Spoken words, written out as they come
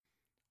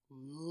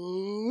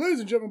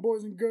Ladies and gentlemen,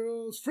 boys and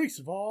girls, freaks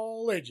of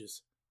all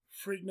ages,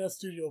 Freaknet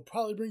Studio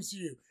proudly brings to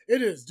you,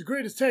 it is the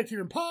greatest tag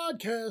team in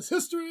podcast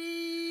history!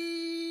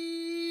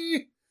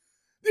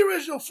 The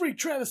original Freak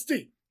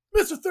Travesty,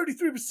 Mr.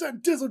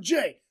 33% Dizzle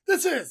J.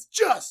 This is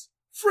Just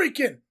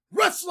Freaking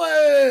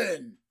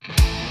Wrestling!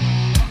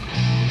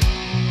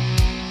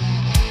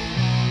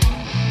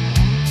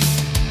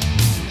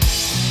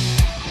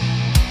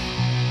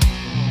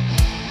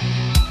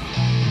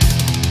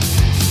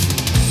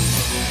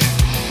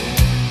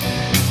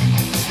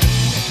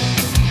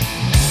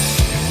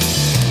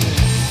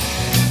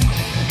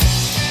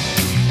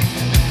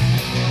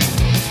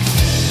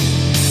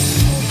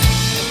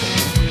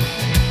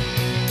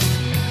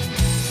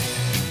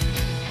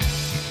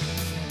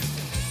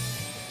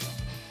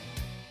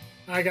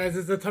 Alright guys,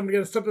 it's that time to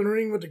get us up in the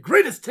ring with the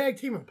greatest tag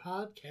team in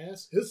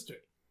podcast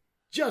history.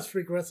 Just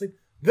Freak Wrestling,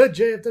 the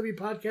JFW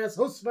podcast,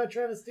 hosted by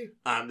Travesty.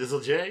 I'm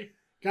Dizzle J.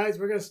 Guys,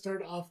 we're going to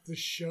start off the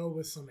show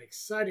with some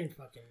exciting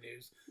fucking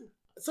news.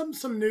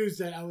 Some news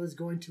that I was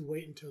going to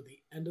wait until the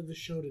end of the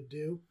show to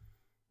do,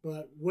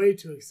 but way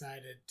too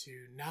excited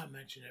to not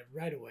mention it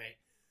right away,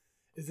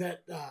 is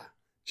that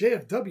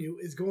JFW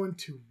is going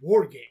to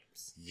War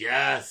Games.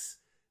 Yes.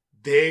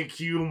 Thank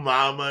you,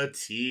 Mama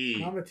T.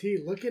 Mama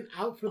T, looking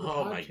out for the podcast.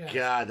 Oh my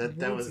god,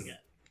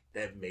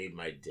 that made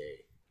my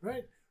day.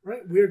 Right.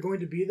 We're going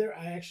to be there.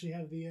 I actually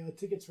have the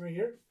tickets right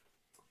here.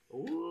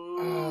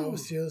 Ooh.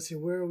 Let's see.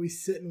 Where are we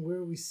sitting?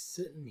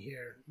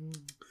 Here?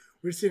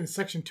 We're sitting in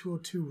section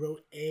 202, row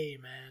A,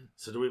 man.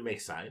 So do we make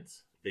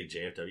signs? Big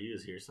JFW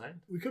is here sign?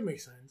 We could make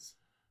signs.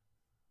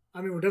 I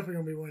mean, we're definitely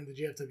going to be wearing the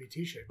JFW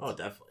t-shirts. Oh,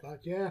 definitely.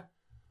 Fuck yeah.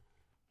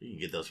 You can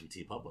get those from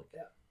TeePublic.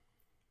 Yeah.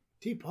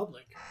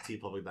 TeePublic?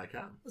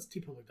 TeePublic.com. What's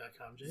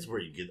TeePublic.com, Jay? This is where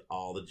you get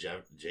all the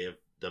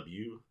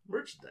JFW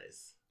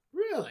merchandise.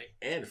 Really?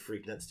 And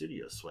Freaknet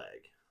Studio swag.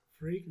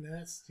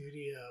 Freaknet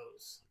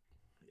Studios.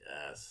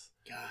 Yes.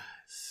 God.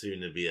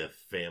 Soon to be a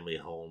family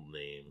home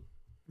name.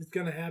 It's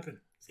going to happen.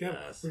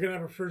 Yes. We're going to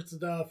have our first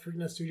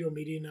Freaknet Studio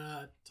meeting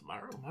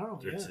tomorrow. Tomorrow,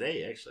 or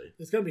today, actually.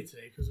 It's going to be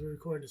today because we're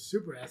recording the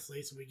super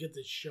late, so we get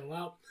this show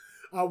out.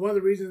 One of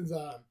the reasons...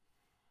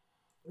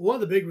 One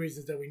of the big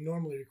reasons that we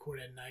normally record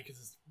at night because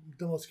it's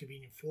the most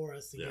convenient for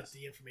us to get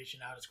the information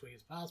out as quick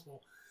as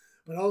possible.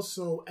 But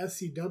also,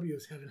 SCW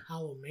is having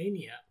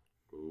Hallowmania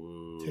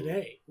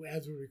today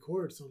as we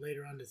record, so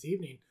later on this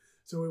evening.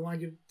 So we want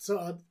to get...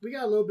 So we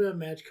got a little bit of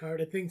match card.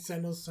 I think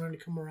Sendo's starting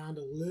to come around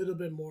a little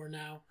bit more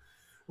now,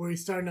 where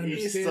he's starting to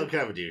understand. He's still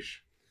kind of a douche.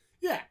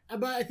 Yeah,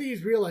 but I think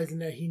he's realizing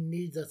that he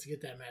needs us to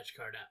get that match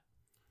card out.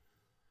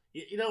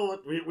 You know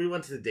what? We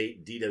went to the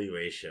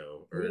DWA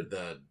show, or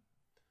the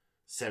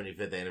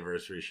 75th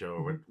anniversary show,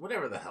 or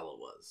whatever the hell it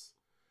was.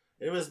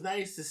 It was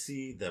nice to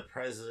see the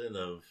president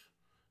of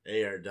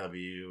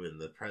ARW and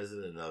the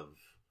president of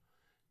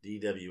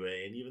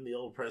DWA and even the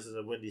old president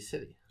of Windy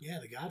City. Yeah,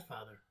 the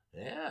Godfather.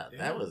 Yeah,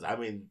 that was, I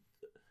mean,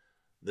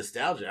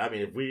 nostalgia. I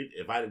mean,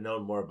 if I'd have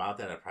known more about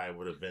that, I probably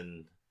would have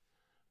been,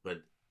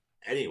 but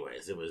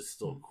anyways, it was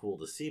still cool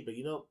to see. But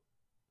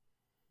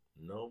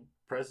no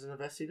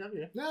president of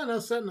SCW. No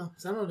Sentinel.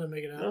 Sentinel didn't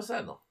make it out. No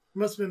Sentinel.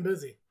 Must have been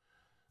busy.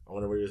 I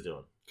wonder what he was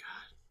doing.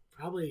 God,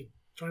 probably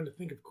trying to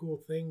think of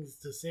cool things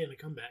to say in a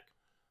comeback.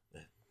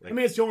 Like, I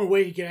mean, it's the only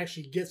way he can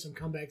actually get some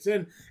comebacks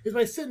in is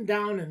by sitting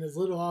down in his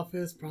little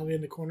office, probably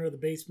in the corner of the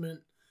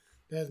basement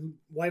that his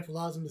wife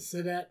allows him to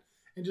sit at,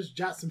 and just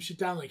jot some shit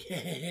down like,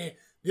 hey,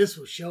 this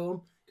will show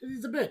him. Because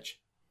he's a bitch.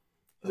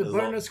 He's a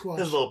burner squash.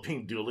 His little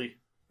pink dooley.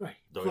 Right.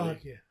 Doily.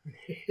 Fuck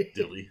yeah.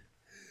 Dilly.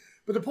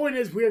 But the point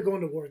is, we are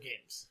going to War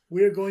Games.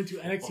 We are going to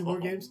NXT War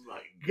Games. Oh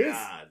my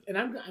god! And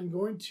I'm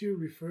going to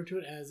refer to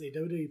it as a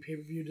WWE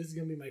pay-per-view. This is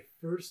going to be my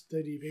first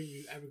WWE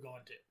pay-per-view ever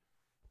going to.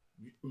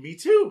 Me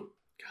too.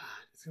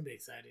 God, it's going to be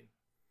exciting.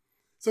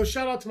 So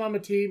shout out to Mama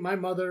T, my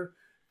mother,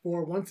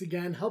 for once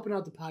again helping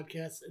out the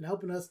podcast and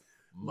helping us.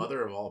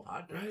 Mother of all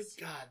podcasts. Right?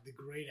 God, the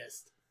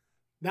greatest.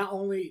 Not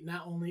only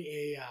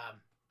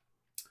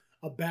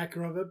a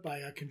backer of it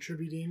by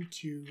contributing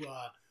to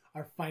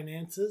our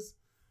finances,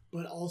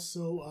 but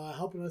also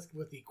helping us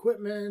with the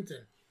equipment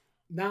and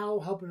now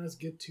helping us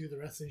get to the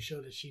wrestling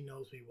show that she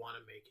knows we want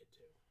to make it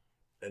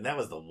to. And that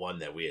was the one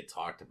that we had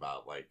talked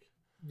about, like...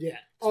 Yeah.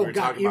 So we were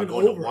talking about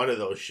going to one of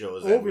those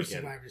shows that weekend.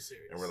 Survivor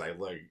Series. And we're like,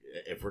 look,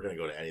 if we're going to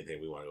go to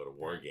anything, we want to go to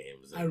War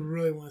Games. And, I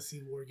really want to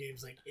see War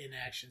Games like in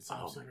action. So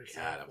oh my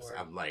god,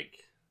 I'm like...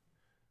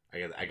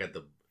 I got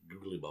the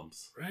googly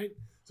bumps. Right?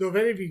 So if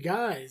any of you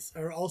guys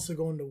are also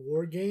going to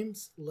War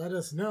Games, let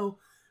us know.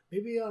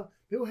 Maybe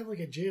we'll have like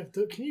a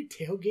JFW. Can you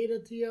tailgate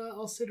at the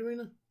All-State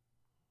Arena?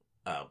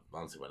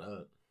 Honestly, why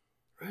not?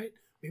 Right?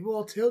 Maybe we'll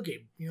all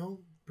tailgate.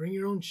 Bring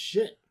your own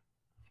shit.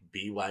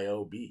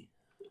 BYOB.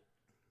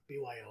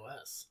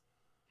 BYOS.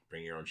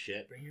 Bring your own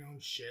shit. Bring your own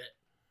shit.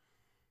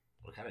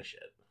 What kind of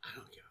shit? I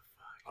don't give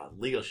a fuck.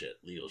 Legal shit.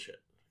 Legal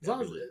shit. As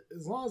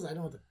long as I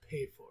don't have to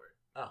pay for it.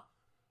 Oh.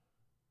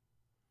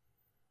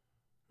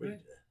 Right?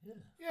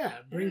 Yeah.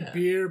 Bring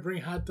beer.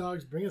 Bring hot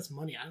dogs. Bring us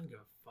money. I don't give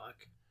a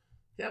fuck.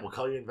 Yeah, we'll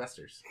call you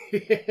investors.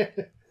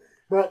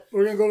 But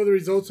we're going to go over the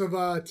results of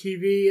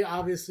TV,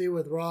 obviously,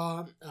 with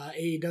Raw,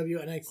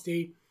 AEW,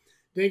 NXT.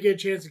 Didn't get a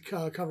chance to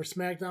cover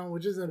SmackDown,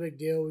 which isn't a big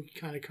deal. We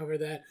can kind of cover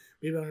that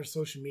maybe on our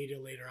social media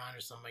later on or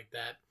something like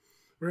that.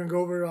 We're going to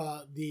go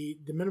over the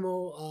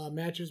minimal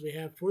matches we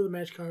have for the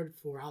match card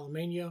for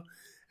Halloween,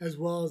 as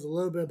well as a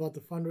little bit about the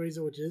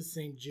fundraiser, which is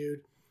St.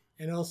 Jude,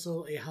 and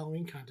also a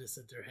Halloween contest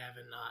that they're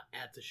having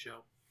at the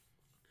show.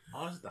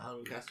 Oh, was it the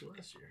Halloween costume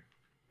last year?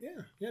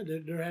 Yeah,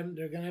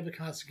 they're gonna have a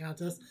costume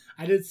contest.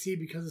 I did see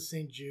because of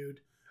St. Jude,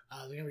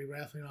 they're gonna be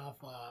raffling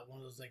off one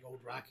of those like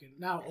old rocking,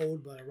 not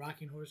old, but a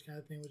rocking horse kind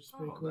of thing, which is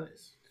pretty cool.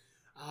 Nice.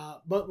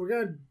 But we're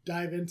gonna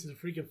dive into the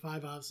Freaking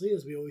Five, obviously,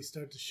 as we always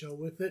start the show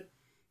with it.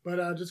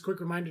 But just a quick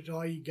reminder to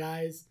all you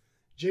guys: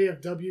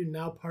 JFW,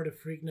 now part of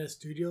Freaknet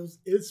Studios,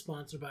 is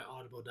sponsored by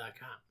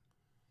Audible.com.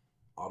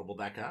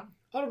 Audible.com.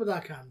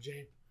 Audible.com,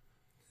 Jay.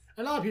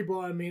 A lot of people,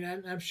 I mean,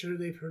 I'm sure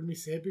they've heard me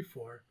say it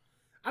before.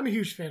 I'm a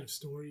huge fan of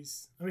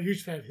stories. I'm a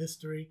huge fan of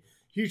history.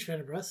 Huge fan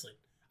of wrestling.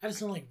 I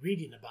just don't like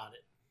reading about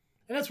it.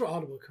 And that's where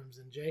Audible comes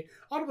in, Jay.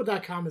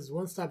 Audible.com is a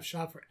one-stop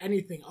shop for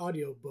anything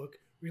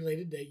audiobook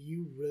related that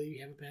you really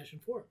have a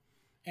passion for.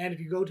 And if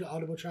you go to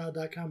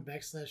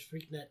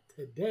audibletrial.com/freaknet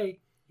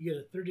today, you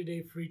get a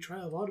 30-day free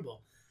trial of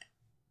Audible.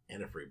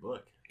 And a free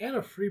book. And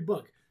a free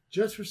book.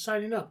 Just for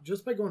signing up.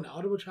 Just by going to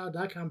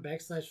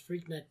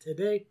audibletrial.com/freaknet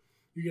today,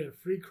 you get a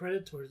free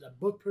credit towards a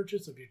book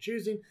purchase of your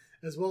choosing,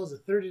 as well as a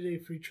 30-day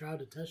free trial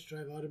to test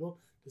drive Audible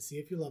to see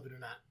if you love it or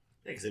not.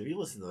 Yeah, because if you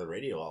listen to the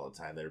radio all the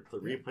time, they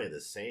replay the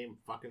same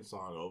fucking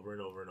song over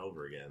and over and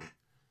over again.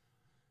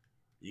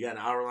 You got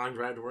an hour-long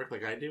drive to work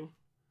like I do?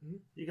 Mm-hmm.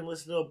 You can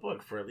listen to a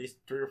book for at least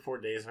 3 or 4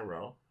 days in a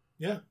row.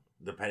 Yeah.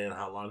 Depending on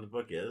how long the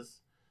book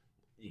is.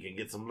 You can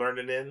get some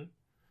learning in,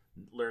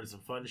 learn some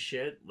fun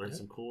shit, learn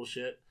some cool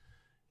shit.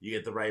 You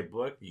get the right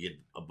book. You get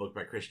a book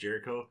by Chris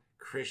Jericho.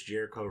 Chris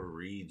Jericho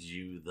reads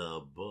you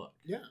the book.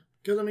 Yeah.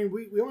 Because, I mean,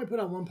 we only put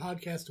out one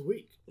podcast a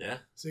week. Yeah.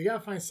 So you got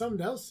to find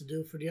something else to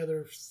do for the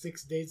other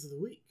 6 days of the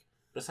week.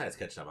 Besides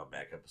catching up on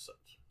back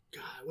episodes.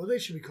 God, well, they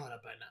should be caught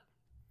up by now.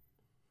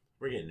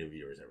 We're getting new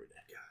viewers every day.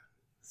 God.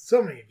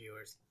 So many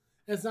viewers.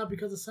 And it's not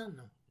because of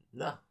Sentinel.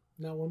 No.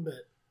 Not one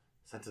bit.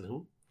 Sentinel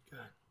who?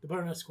 God. The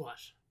Butternut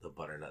Squash. The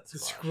Butternut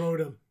Squash. The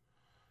scrotum.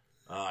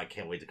 Oh, I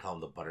can't wait to call him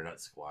the Butternut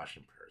Squash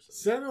in person.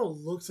 Sentinel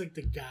looks like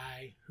the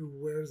guy who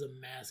wears a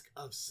mask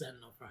of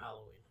Sentinel for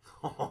Halloween.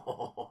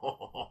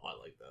 I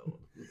like that one.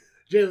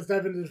 Jay, let's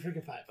dive into the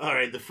Freaking Five. All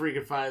right, the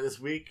Freaking Five this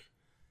week,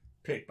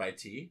 picked by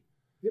T.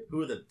 Yep.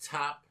 Who are the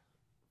top,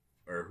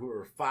 or who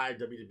are 5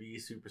 WWE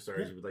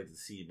superstars you would like to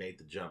see make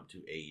the jump to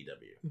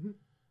AEW? Mm-hmm.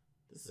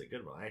 This is a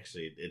good one.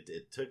 Actually,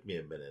 it took me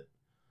a minute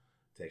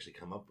to actually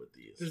come up with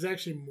these. There's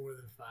actually more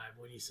than 5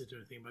 when you sit there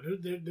and think about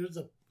it. There's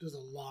a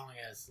long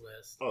ass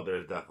list. Oh,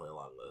 there's definitely a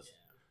long list.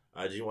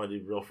 Yeah. Do you want to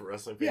do Real for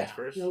Wrestling Fans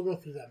first? Yeah, we'll go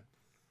through them.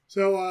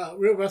 So,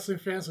 Real Wrestling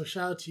Fans, so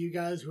shout out to you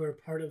guys who are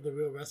part of the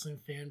Real Wrestling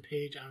Fan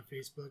page on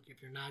Facebook.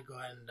 If you're not, go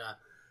ahead and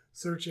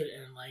search it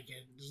and like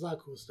it. There's a lot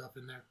of cool stuff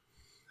in there.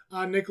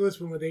 Nicholas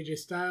went with AJ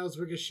Styles,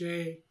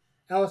 Ricochet,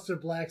 Aleister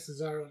Black,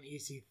 Cesaro, and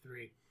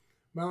EC3.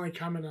 My only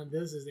comment on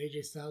this is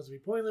AJ Styles will be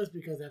pointless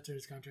because after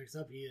his contract's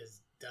up, he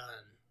is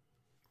done.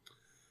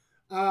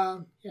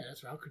 Yeah,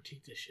 that's right. I'll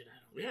critique this shit.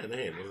 I don't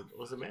care.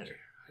 What's the matter?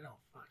 I don't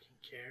fucking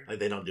care. Like,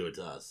 they don't do it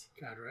to us.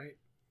 God, right?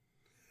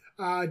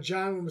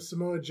 John with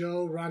Samoa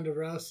Joe, Ronda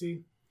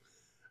Rousey,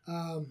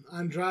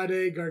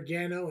 Andrade,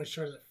 Gargano, and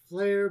Charlotte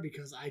Flair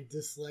because I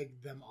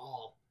dislike them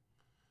all.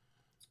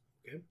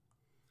 Okay.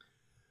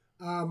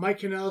 Mike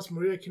Kanellis,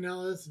 Maria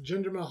Kanellis,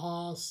 Jinder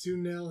Mahal,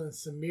 Sunil, and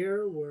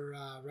Samir were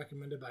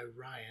recommended by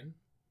Ryan.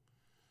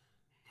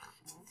 I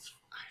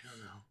don't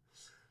know.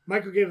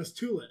 Michael gave us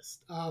 2 lists.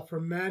 For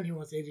men, he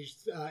wants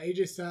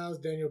AJ Styles,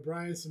 Daniel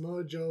Bryan,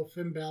 Samoa Joe,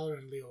 Finn Balor,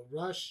 and Leo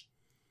Rush.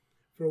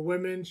 For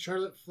women,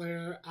 Charlotte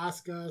Flair,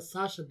 Asuka,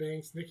 Sasha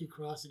Banks, Nikki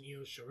Cross, and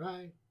Io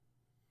Shirai.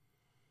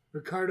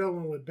 Ricardo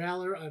went with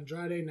Balor,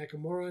 Andrade,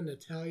 Nakamura,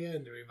 Natalya,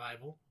 and The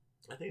Revival.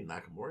 I think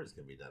Nakamura is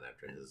going to be done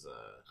after his...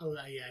 Oh,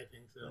 yeah, I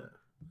think so.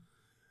 Yeah.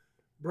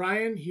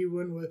 Brian, he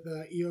went with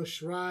Io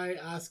Shirai,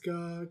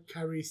 Asuka,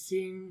 Kairi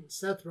Singh,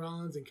 Seth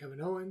Rollins, and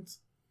Kevin Owens.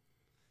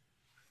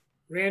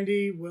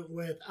 Randy went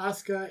with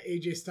Asuka,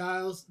 AJ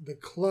Styles, The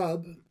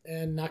Club,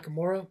 and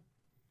Nakamura.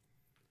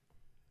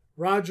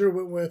 Roger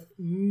went with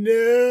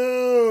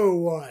no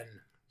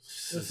one.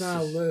 That's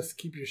not a list.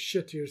 Keep your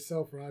shit to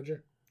yourself,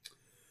 Roger.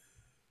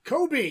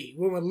 Kobe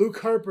went with Luke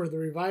Harper, The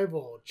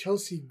Revival,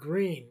 Chelsea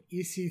Green,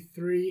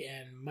 EC3,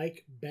 and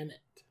Mike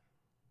Bennett.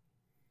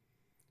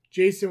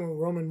 Jason went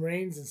with Roman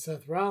Reigns and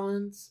Seth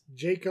Rollins.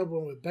 Jacob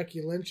went with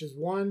Becky Lynch as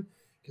 1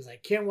 because I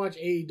can't watch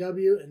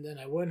AEW and then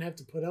I wouldn't have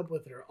to put up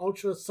with her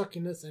ultra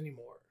suckiness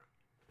anymore.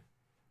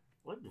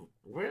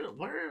 Where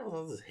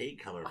all this hate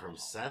coming from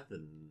Seth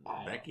and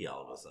Becky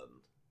all of a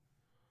sudden?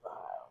 I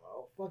don't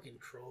know. Fucking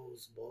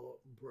trolls, bro.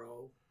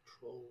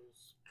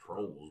 Trolls,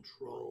 bro.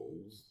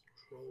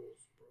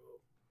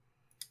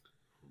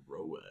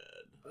 Road.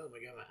 Oh my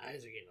god, my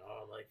eyes are getting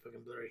all like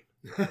fucking blurry.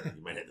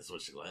 You might have to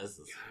switch the glasses.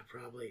 God,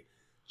 probably.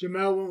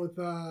 Jamel went with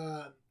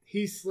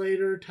Heath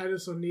Slater,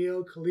 Titus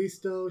O'Neil,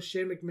 Kalisto,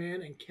 Shane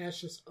McMahon, and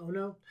Cassius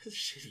Ohno.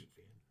 Shitty,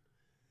 man.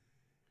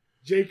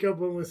 Jacob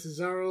went with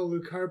Cesaro,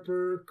 Luke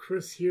Harper,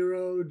 Chris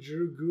Hero,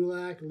 Drew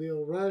Gulak,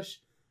 Leo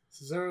Rush.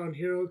 Cesaro and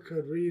Hero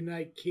could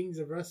reunite Kings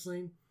of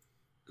Wrestling.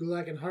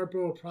 Gulak and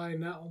Harper will probably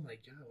not... Oh my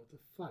god, what the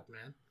fuck,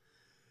 man?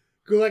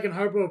 Gulak and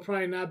Harper will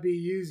probably not be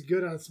used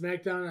good on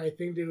SmackDown. I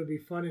think they would be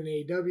fun in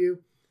AEW.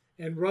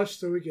 And Rush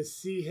so we could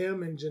see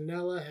him and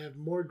Janela have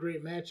more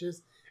great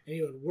matches and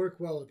he would work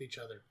well with each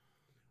other.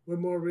 We're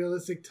more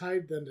realistic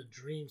type than the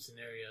dream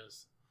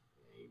scenarios.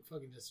 You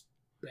fucking just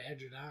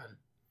badgered on.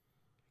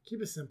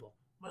 Keep it simple.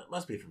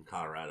 Must be from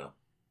Colorado.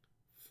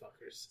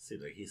 Fuckers.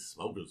 Seems like he's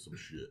smoking some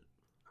shit.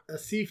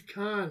 Asif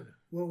Khan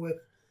went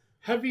with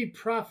Heavy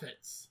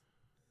Profits.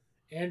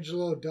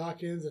 Angelo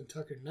Dawkins and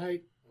Tucker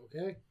Knight.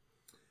 Okay.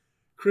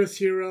 Chris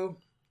Hero,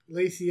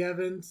 Lacey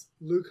Evans,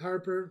 Luke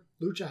Harper,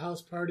 Lucha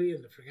House Party,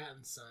 and the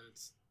Forgotten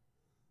Sons.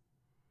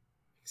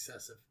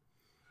 Excessive.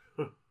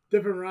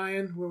 Different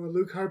Ryan went with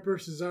Luke Harper,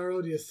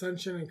 Cesaro, The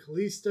Ascension, and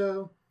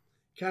Kalisto.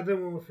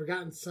 Kevin went with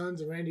Forgotten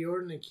Sons and Randy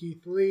Orton and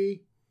Keith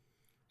Lee.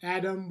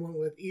 Adam went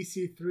with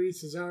EC3,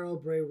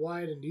 Cesaro, Bray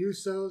Wyatt, and the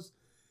Usos.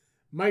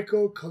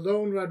 Michael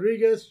Colon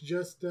Rodriguez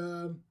just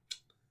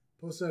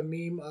posted a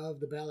meme of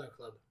the Balor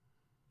Club.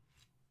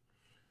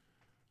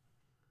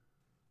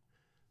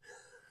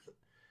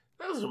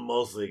 That was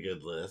mostly a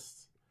good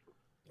list.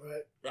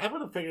 Right. I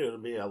would have figured it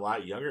would be a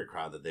lot younger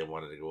crowd that they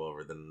wanted to go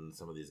over than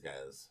some of these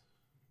guys.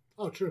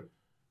 Oh, true.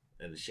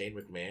 And Shane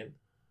McMahon?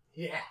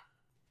 Yeah.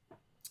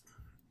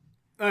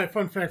 All right,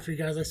 fun fact for you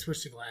guys. I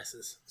switched to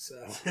glasses. So.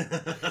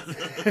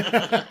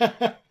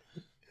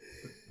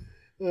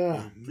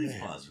 Oh, please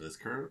man. pause for this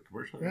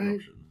commercial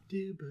interruption.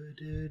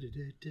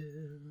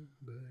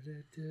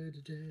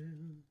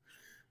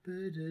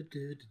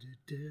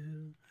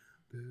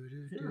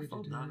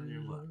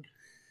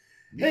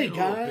 Hey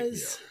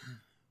guys,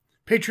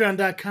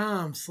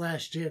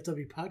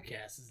 Patreon.com/JFW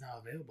Podcast is now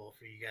available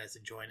for you guys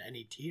to join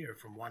any tier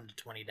from $1 to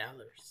 $20.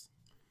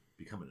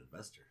 Become an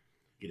investor.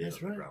 Get in That's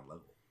on right. the ground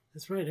level.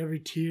 That's right. Every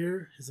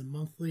tier is a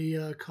monthly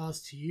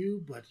cost to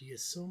you, but you get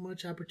so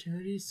much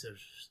opportunities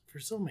for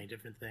so many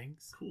different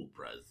things. Cool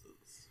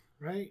prizes.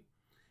 Right?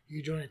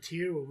 You join a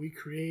tier where we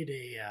create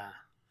a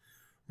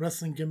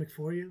wrestling gimmick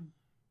for you.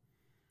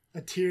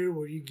 A tier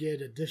where you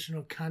get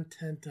additional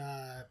content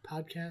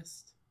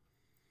podcast.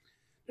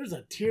 There's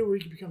a tier where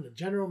you can become the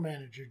general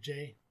manager,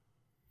 Jay.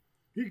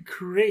 You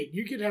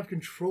could have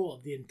control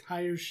of the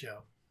entire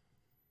show.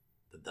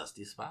 The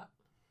dusty spot?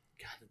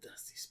 God, the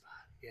dusty spot.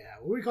 Yeah,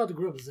 well, we call it the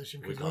grill position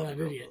because we're not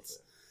idiots.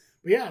 Position.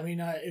 But yeah, I mean,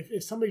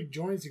 if somebody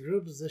joins the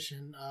grill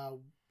position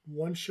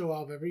one show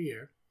out of every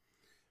year,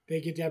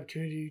 they get the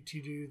opportunity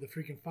to do the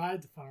freaking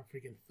five, the final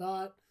freaking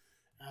thought,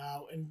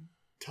 and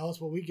tell us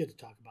what we get to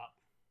talk about.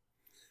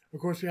 Of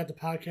course, we got the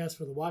podcast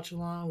for the watch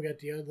along. We got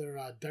the other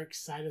Dark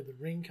Side of the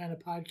Ring kind of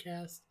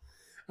podcast.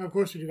 And of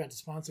course, we do got the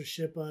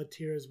sponsorship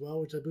tier as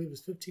well, which I believe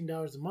is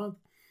 $15 a month.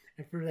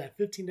 And for that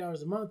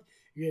 $15 a month,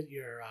 you get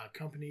your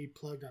company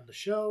plugged on the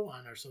show,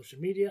 on our social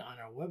media, on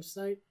our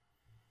website.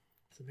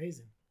 It's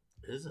amazing.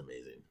 It is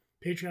amazing.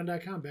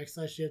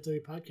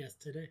 Patreon.com/JFW Podcast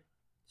today.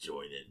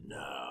 Join it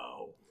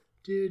now.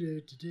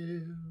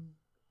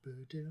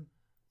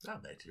 Now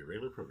back to your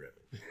regular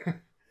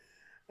programming.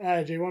 All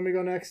right, Jay, you want me to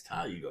go next?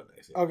 You go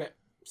next. Yeah. Okay.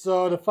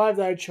 So the 5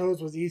 that I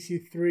chose was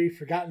EC3,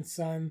 Forgotten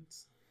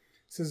Sons,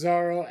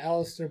 Cesaro,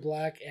 Aleister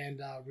Black, and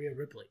Rhea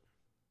Ripley.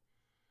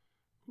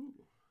 Ooh.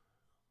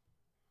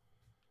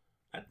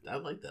 I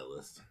like that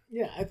list.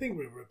 Yeah, I think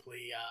Rhea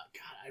Ripley,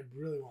 God, I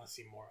really want to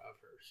see more of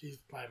her. She's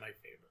probably my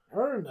favorite.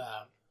 Her and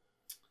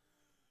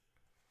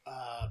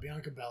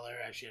Bianca Belair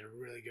actually had a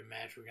really good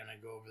match. We're going to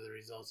go over the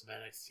results of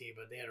NXT,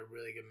 but they had a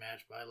really good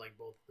match, but I like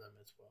both of them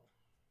as well.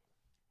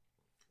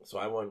 So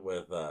I went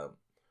with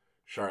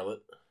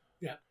Charlotte.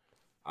 Yeah.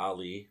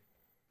 Ali,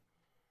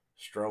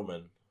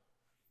 Strowman,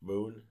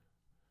 Moon,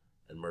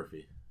 and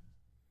Murphy.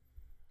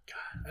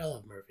 God, I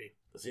love Murphy.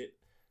 See,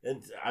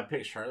 and I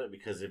picked Charlotte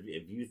because if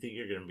you think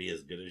you're going to be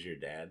as good as your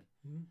dad,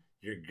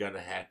 you're going to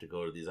have to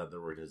go to these other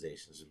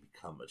organizations and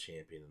become a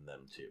champion in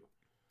them too.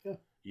 Yeah.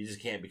 You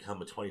just can't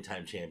become a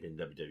 20-time champion in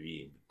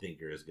WWE and think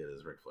you're as good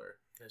as Ric Flair.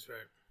 That's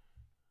right.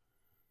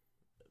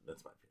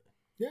 That's my feeling.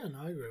 Yeah,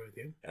 no, I agree with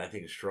you. And I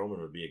think Strowman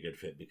would be a good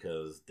fit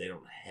because they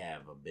don't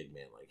have a big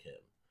man like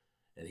him.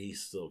 And he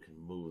still can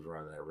move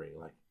around that ring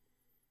like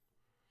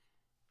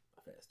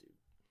a fast dude.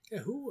 Yeah,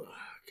 who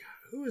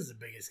is the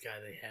biggest guy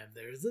they have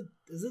there? Is it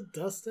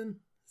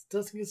Dustin? Is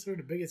Dustin considered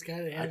the biggest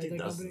guy they have in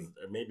that company?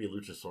 Or maybe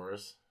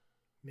Luchasaurus.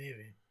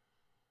 Maybe.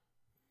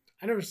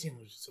 I never seen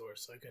Luchasaurus,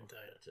 so I couldn't tell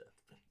you.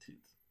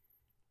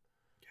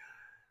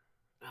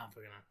 God, I don't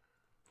fucking know.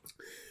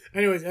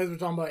 Anyways, as we're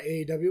talking about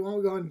AEW,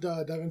 we'll go and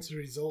dive into the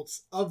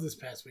results of this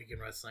past week in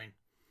wrestling.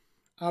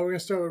 We're going to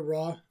start with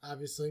Raw,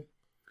 obviously.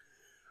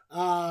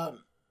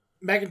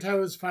 McIntyre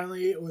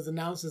was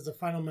announced as the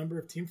final member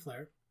of Team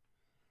Flair.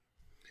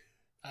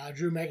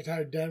 Drew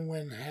McIntyre then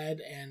went ahead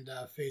and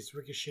faced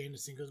Ricochet in a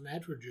singles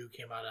match where Drew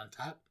came out on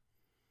top.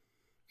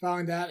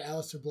 Following that,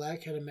 Aleister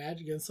Black had a match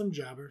against some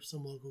jobber,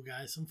 some local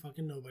guy, some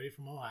fucking nobody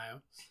from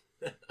Ohio.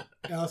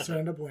 Aleister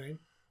ended up winning.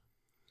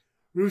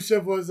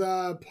 Rusev was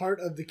part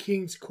of the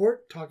King's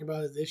Court, talking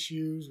about his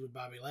issues with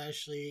Bobby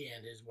Lashley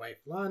and his wife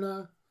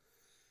Lana.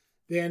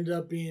 They ended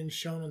up being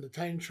shown on the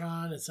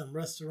Titantron at some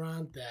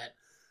restaurant that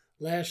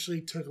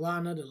Lashley took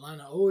Lana, that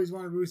Lana always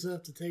wanted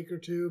Rusev to take her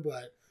to,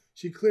 but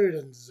she clearly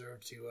doesn't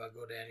deserve to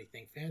go to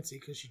anything fancy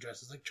because she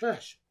dresses like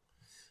trash.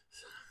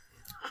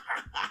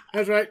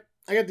 That's right.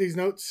 I got these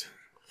notes.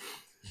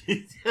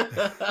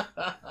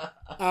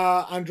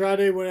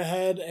 Andrade went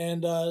ahead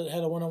and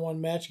had a one-on-one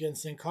match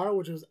against Sin Cara,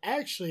 which was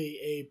actually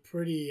a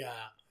pretty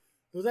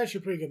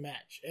good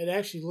match. It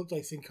actually looked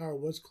like Sin Cara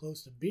was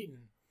close to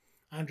beating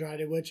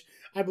Andrade, which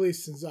I believe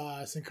since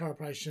Sin Cara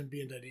probably shouldn't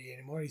be in WWE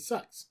anymore. He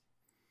sucks.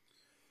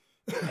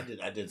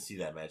 I did see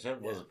that match.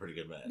 That was a pretty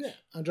good match. Yeah,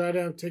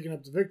 Andrade taking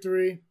up the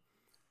victory.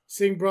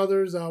 Singh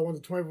Brothers won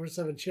the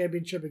 24/7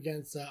 championship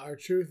against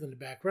R-Truth in the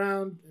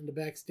background, in the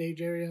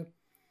backstage area.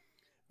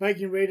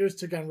 Viking Raiders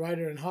took on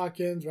Ryder and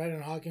Hawkins. Ryder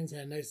and Hawkins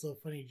had a nice little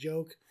funny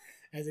joke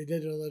as they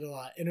did a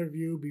little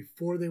interview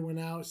before they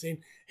went out saying,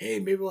 hey,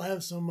 maybe we'll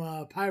have some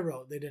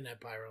pyro. They didn't have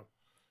pyro.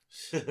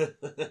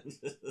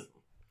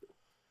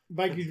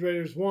 Viking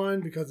Raiders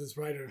won because it's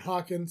Ryder and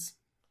Hawkins.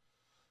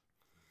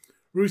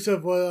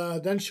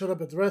 Rusev then showed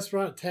up at the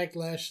restaurant, attacked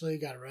Lashley,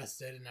 got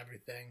arrested and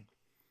everything.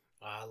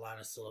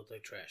 Lana still looked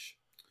like trash.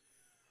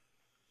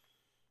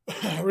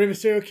 Rey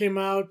Mysterio came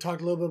out,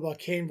 talked a little bit about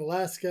Cain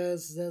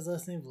Velasquez. Is that his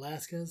last name?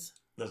 Velasquez?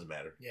 Doesn't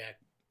matter. Yeah.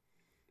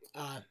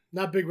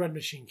 Not Big Red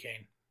Machine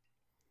Cain.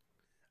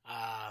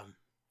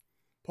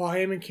 Paul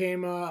Heyman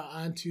came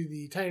onto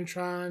the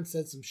Titantron,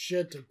 said some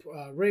shit to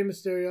Rey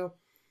Mysterio.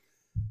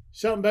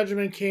 Shelton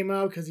Benjamin came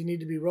out because he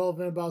needed to be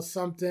relevant about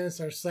something,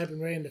 started slapping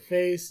Rey in the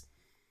face.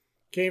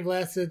 Cain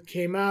Velasquez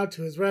came out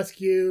to his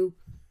rescue,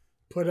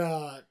 put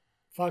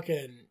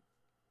fucking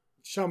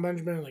Shelton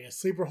Benjamin in like a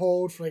sleeper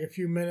hold for like a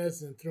few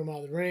minutes and threw him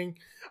out of the ring.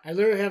 I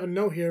literally have a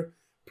note here.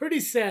 Pretty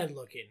sad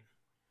looking.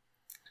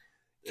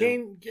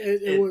 Cain,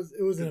 it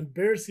was an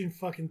embarrassing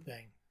fucking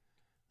thing.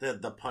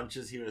 The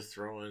punches he was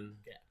throwing,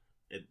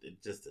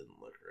 it just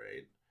didn't look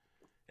right.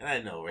 And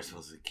I know we're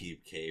supposed to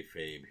keep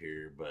kayfabe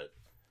here, but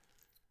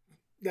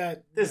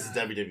this is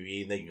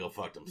WWE and they can go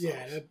fuck themselves.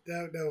 Yeah,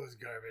 that was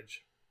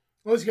garbage.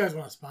 Unless you guys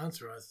want to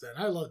sponsor us, then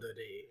I love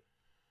WWE.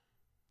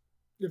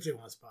 If they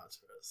want to sponsor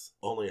us.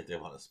 Only if they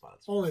want to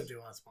sponsor Only if they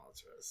want to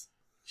sponsor us.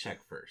 Check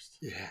first.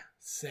 Yeah.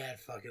 Sad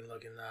fucking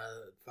looking.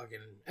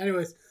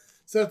 Anyways,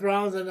 Seth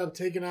Rollins ended up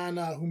taking on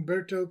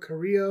Humberto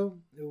Carrillo,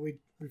 who we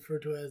refer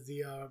to as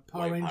the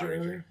Power Ranger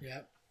earlier.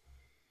 Yeah.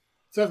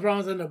 Seth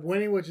Rollins ended up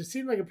winning, which it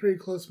seemed like a pretty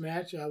close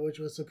match, which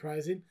was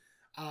surprising.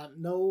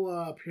 No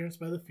appearance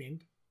by The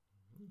Fiend.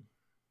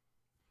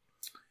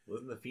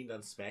 Wasn't The Fiend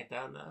on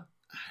SmackDown now?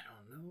 I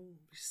don't know.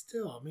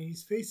 Still, I mean,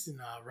 he's facing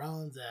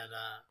Rollins at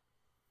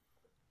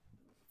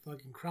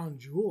fucking Crown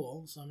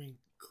Jewel, so I mean,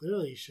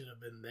 clearly he should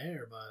have been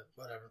there, but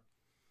whatever.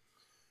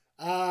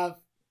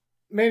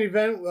 Main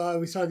event,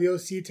 we saw the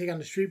OC take on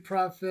the Street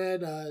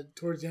Profit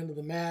towards the end of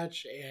the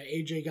match.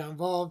 AJ got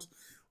involved,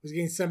 was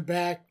getting sent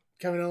back.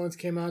 Kevin Owens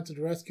came out to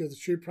the rescue of the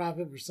Street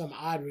Profit for some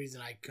odd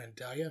reason I couldn't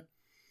tell you.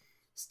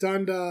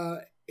 Stunned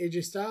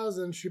AJ Styles,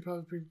 and Street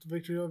Profit picked the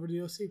victory over the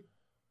OC.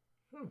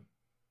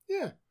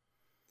 Yeah.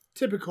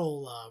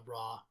 Typical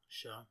Raw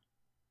show.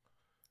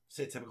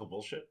 Say typical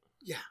bullshit?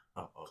 Yeah.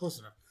 Oh. Close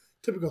enough.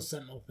 Typical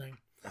Sentinel thing.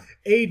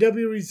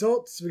 AEW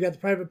results. We got the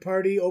Private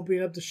Party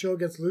opening up the show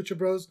against Lucha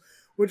Bros,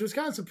 which was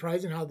kind of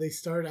surprising how they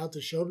started out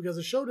the show because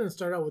the show didn't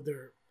start out with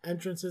their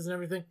entrances and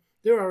everything.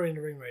 They were already in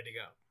the ring ready to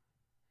go.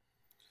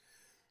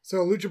 So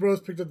Lucha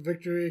Bros picked up the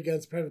victory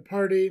against Private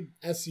Party.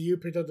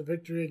 SCU picked up the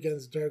victory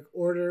against Dark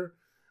Order.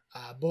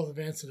 Both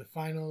advanced to the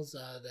finals.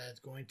 That's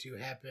going to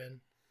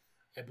happen,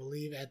 I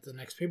believe, at the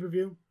next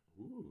pay-per-view.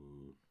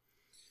 Ooh.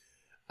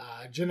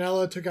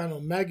 Janela took on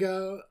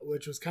Omega,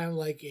 which was kind of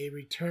like a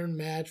return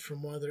match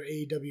from one of their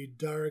AEW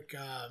Dark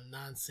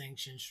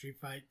non-sanctioned street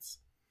fights.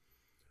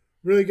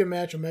 Really good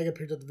match. Omega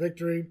picked up the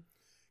victory.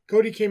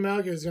 Cody came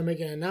out. He was going to make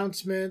an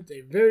announcement,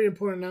 a very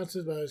important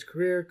announcement about his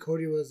career.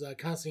 Cody was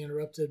constantly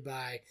interrupted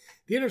by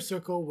the Inner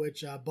Circle,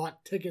 which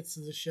bought tickets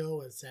to the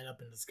show and sat up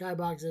in the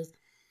skyboxes,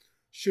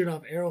 shooting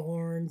off arrow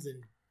horns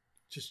and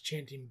just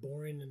chanting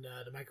boring in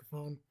the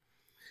microphone.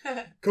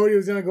 Cody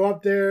was going to go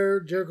up there.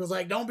 Jericho's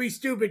like, don't be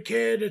stupid,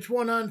 kid. It's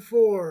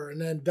 1-on-4.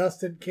 And then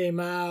Dustin came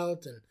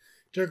out, and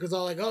Jericho's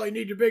all like, oh, you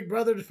need your big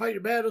brother to fight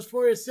your battles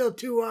for you? It's still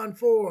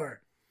 2-on-4.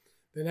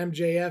 Then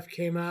MJF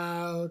came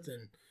out,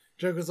 and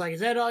Jericho's like,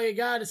 is that all you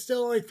got? It's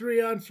still only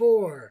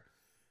 3-on-4.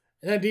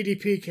 And then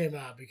DDP came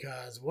out,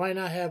 because why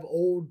not have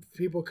old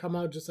people come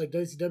out just like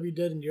WCW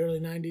did in the early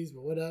 90s,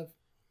 but whatever.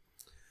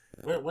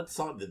 What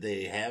song? Did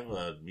they have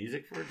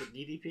music for the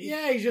DDP?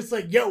 Yeah, he's just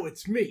like, yo,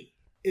 it's me.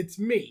 It's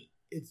me.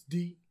 It's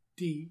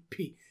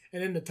DDP.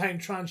 And then the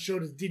Titantron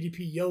showed his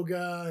DDP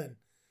yoga, and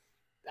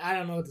I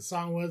don't know what the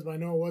song was, but I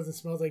know it wasn't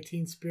Smells Like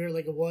Teen Spirit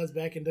like it was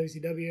back in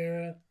WCW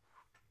era.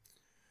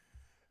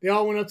 They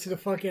all went up to the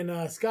fucking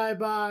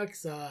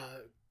skybox.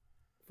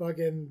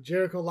 Fucking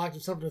Jericho locked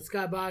himself in the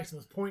skybox and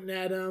was pointing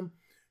at him.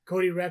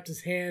 Cody wrapped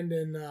his hand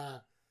in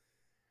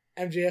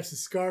MJF's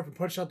scarf and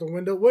punched out the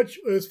window, which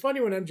was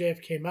funny when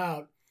MJF came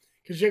out.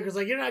 Because Jericho's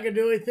like, you're not going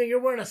to do anything. You're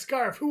wearing a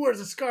scarf. Who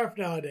wears a scarf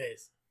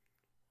nowadays?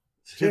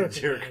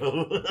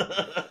 Jericho.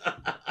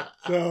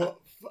 So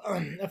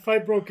a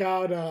fight broke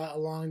out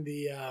along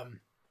the,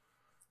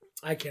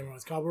 I can't remember what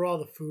it's called, where all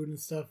the food and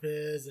stuff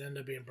is. It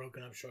ended up being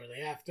broken up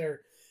shortly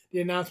after.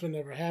 The announcement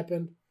never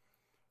happened.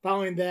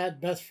 Following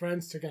that, Best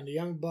Friends took on the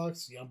Young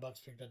Bucks. The Young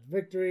Bucks picked up the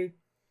victory.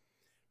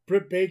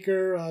 Britt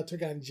Baker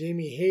took on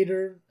Jamie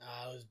Hayter.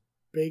 It was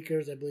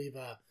Baker's, I believe,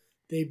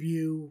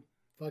 debut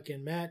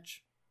fucking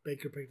match.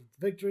 Baker picked up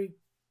the victory.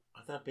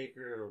 I thought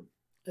Baker...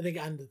 I think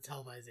on the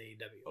televised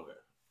AEW. Okay.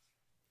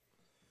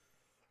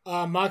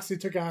 Moxley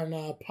took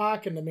on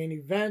Pac in the main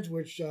event,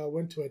 which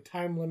went to a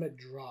time limit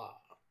draw.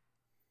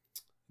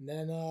 And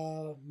then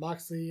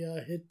Moxley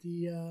hit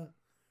the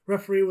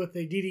referee with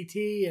a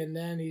DDT, and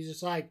then he's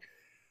just like,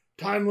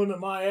 time limit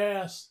my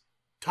ass.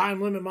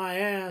 Time limit my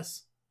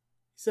ass.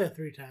 He said it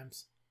 3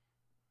 times.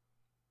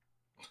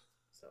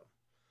 So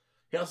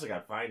he also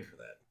got fined for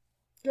that.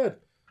 Good.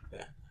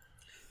 Yeah.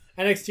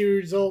 NXT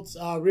results.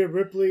 Rhea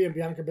Ripley and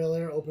Bianca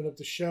Belair opened up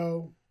the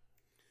show.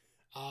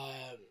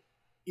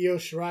 Io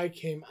Shirai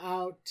came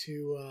out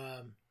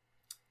to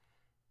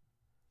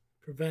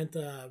prevent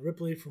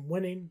Ripley from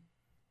winning.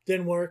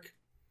 Didn't work.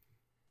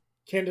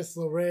 Candice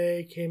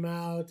LeRae came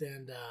out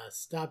and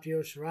stopped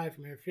Io Shirai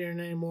from interfering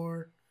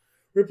anymore.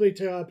 Ripley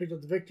picked up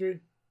the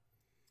victory.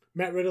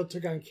 Matt Riddle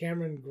took on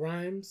Cameron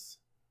Grimes.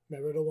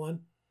 Matt Riddle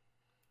won.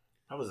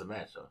 How was the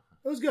match, though?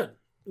 It was good.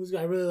 It was good.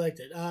 I really liked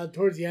it.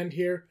 Towards the end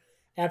here,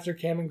 after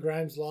Cameron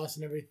Grimes lost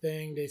and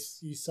everything,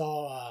 you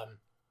saw,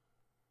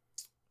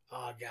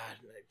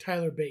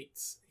 Tyler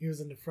Bates. He was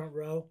in the front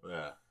row.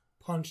 Yeah.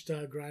 Punched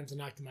Grimes and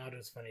knocked him out. It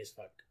was funny as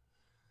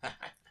fuck.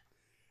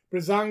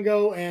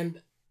 Breezango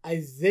and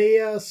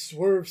Isaiah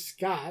Swerve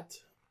Scott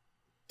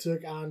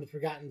took on the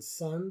Forgotten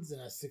Sons in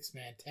a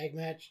 6-man tag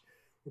match.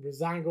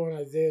 Breezango and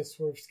Isaiah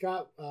Swerve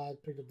Scott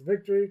picked up the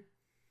victory.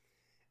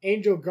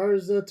 Angel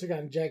Garza took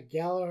on Jack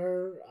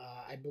Gallagher.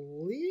 I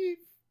believe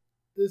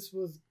this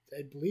is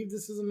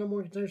a number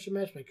 1 contendership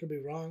match, but I could be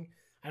wrong.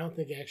 I don't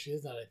think it actually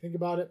is now that I think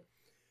about it.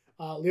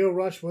 Leo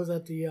Rush was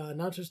at the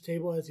announcer's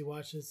table as he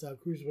watched this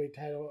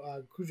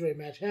cruiserweight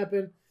match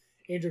happen.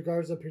 Angel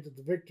Garza picked up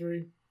the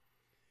victory.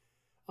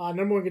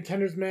 Number 1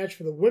 contenders match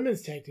for the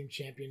women's tag team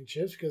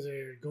championships, because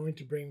they're going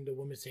to bring the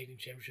women's tag team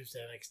championships to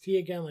NXT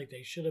again, like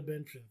they should have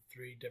been for the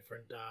 3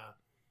 different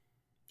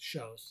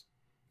shows.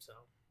 So,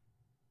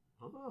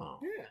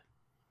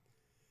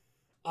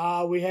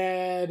 yeah. We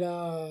had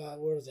what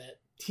was that?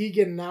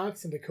 Tegan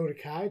Knox and Dakota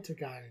Kai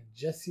took on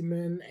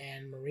Jessamyn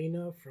and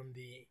Marina from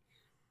the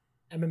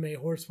MMA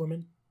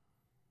Horsewomen.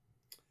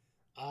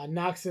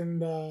 Knox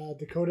and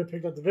Dakota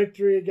picked up the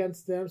victory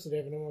against them, so they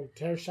have a number 1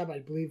 contender shop, I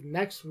believe,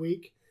 next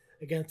week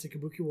against the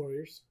Kabuki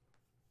Warriors.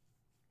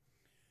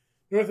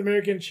 North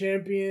American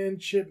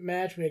Championship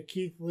match, we had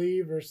Keith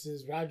Lee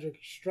versus Roderick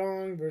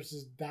Strong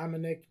versus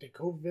Dominic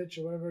Dijakovic,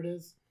 or whatever it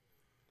is.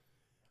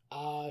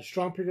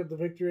 Strong picked up the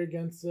victory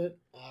against it.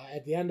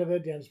 At the end of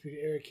it, the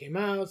Undisputed Era came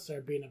out,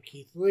 started beating up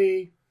Keith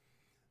Lee.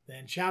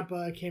 Then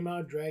Ciampa came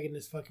out dragging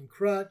his fucking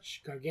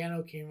crutch.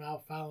 Gargano came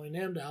out following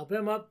him to help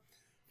him up.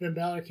 Finn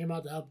Balor came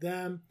out to help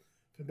them.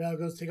 Finn Balor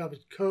goes to take off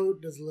his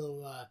coat, does a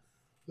little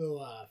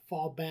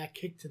fall back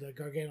kick to the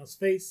Gargano's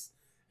face,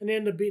 and they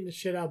end up beating the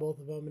shit out of both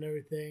of them and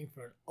everything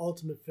for an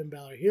ultimate Finn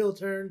Balor heel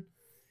turn.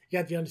 You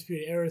got the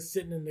Undisputed Era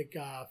sitting in the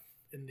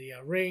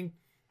ring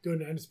doing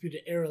the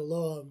Undisputed Era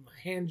low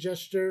hand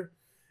gesture,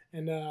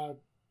 and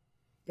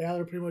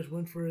Balor pretty much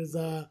went for his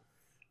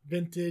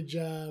vintage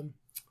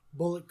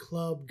Bullet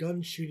Club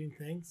gun shooting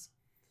things.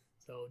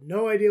 So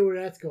no idea where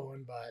that's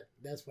going, but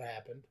that's what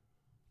happened.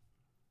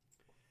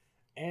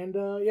 And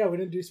we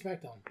didn't do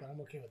SmackDown, but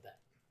I'm okay with that.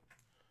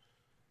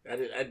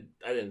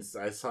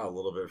 I saw a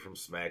little bit from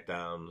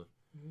SmackDown.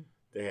 Mm-hmm.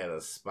 They had a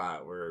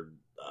spot where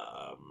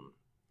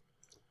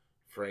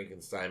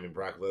Frankenstein and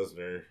Brock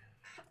Lesnar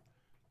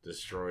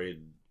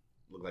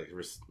looked like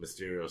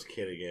Mysterio's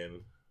kid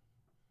again.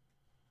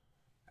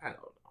 I don't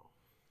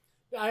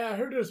know. I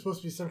heard there was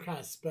supposed to be some kind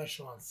of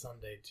special on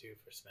Sunday too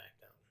for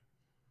SmackDown.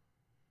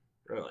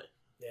 Really?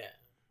 Yeah.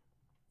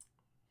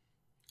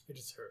 I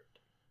just heard.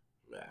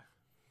 Bleh.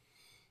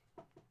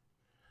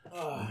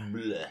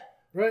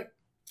 Right.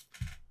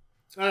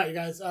 All right, you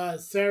guys.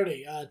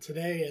 Saturday,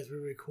 today, as we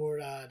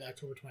record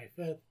October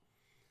 25th,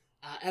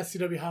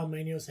 SCW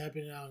Hallowmania is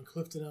happening out in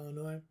Clifton,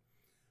 Illinois.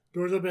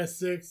 Doors open at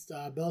 6.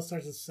 Bell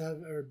starts at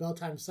 7, or bell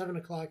time 7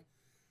 o'clock.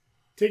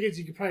 Tickets,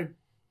 you could probably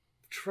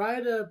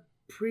try to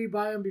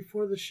pre-buy them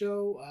before the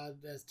show.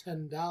 That's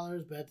 $10,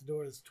 but at the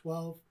door it's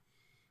 $12.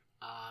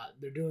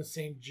 They're doing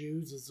St.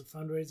 Jude's as a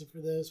fundraiser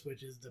for this,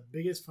 which is the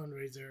biggest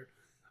fundraiser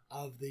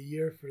of the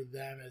year for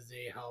them, as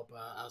they help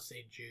out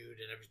St. Jude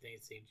and everything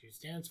St. Jude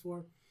stands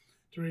for,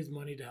 to raise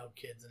money to help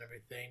kids and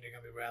everything. They're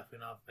going to be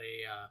raffling off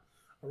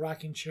a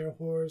rocking chair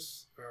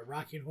horse, or a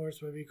rocking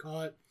horse, whatever you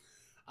call it.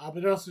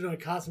 But they're also doing a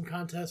costume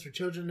contest for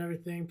children and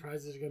everything.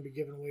 Prizes are going to be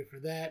given away for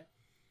that.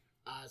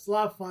 It's a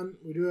lot of fun.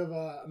 We do have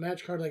a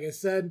match card, like I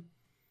said.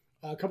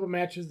 A couple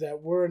matches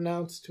that were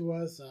announced to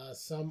us.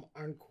 Some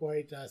aren't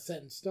quite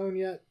set in stone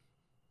yet.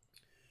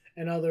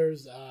 And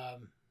others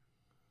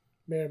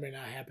may or may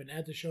not happen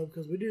at the show,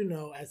 because we do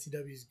know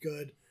SCW is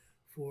good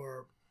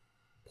for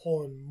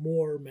pulling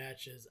more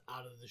matches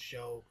out of the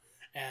show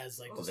as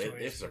like the story.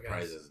 They've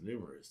surprised us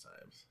numerous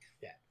times.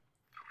 Yeah.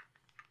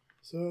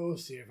 So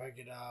let's see if I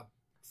could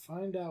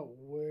find out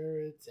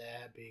where it's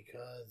at,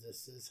 because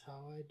this is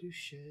how I do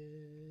shit.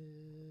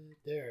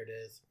 There it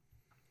is.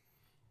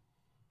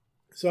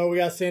 So we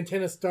got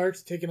Santana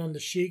Starks taking on the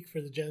Sheik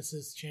for the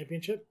Genesis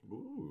Championship.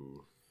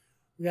 Ooh.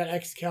 We got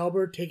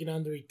Excalibur taking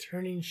on the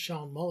returning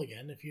Sean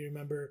Mulligan. If you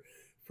remember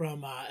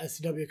from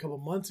SCW a couple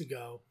months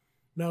ago,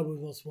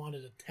 Melbourne most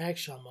wanted to tag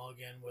Sean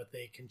Mulligan with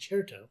a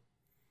concerto.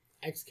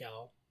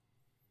 Excalibur.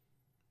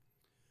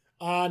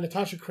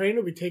 Natasha Crane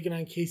will be taking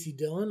on Casey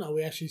Dillon.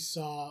 We actually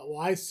saw,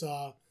 I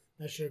saw,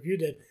 not sure if you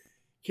did,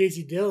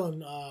 Casey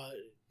Dillon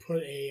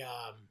put a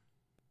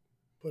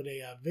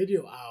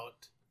video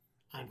out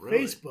on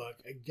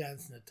Facebook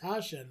against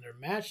Natasha and their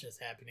match that's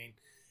happening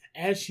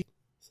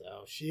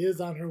so she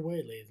is on her way,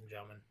 ladies and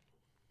gentlemen.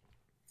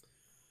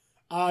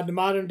 The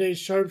Modern Day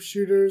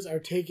Sharpshooters are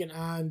taking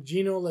on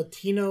Gino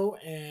Latino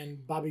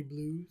and Bobby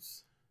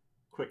Blues.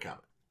 Quick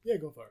comment. Yeah,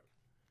 go for it.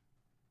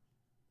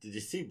 Did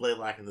you see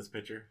Blaylock in this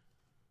picture?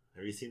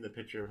 Have you seen the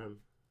picture of him?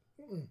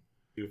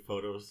 Few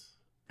photos.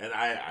 And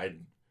I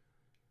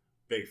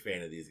big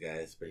fan of these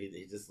guys, but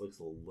he just looks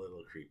a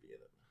little creepy in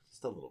it.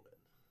 Just a little bit.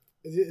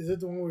 Is it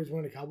the one where he's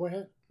wearing a cowboy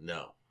hat?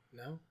 No.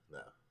 No? No.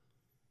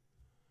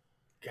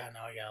 God,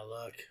 now I gotta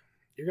look.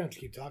 You're gonna have to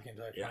keep talking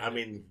until I find I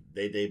mean,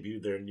 they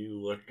debuted their new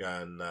look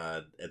on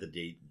at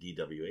the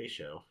DWA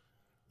show.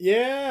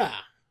 Yeah.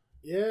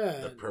 Yeah.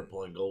 The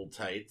purple and gold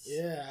tights.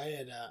 Yeah, I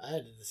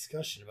had a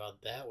discussion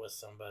about that with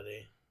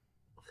somebody.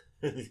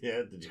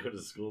 Yeah, did you go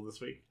to school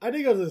this week? I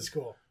did go to the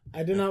school.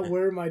 I did not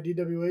wear my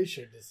DWA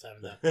shirt this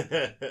time though.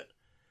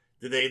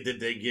 Did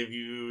they give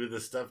you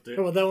the stuff to?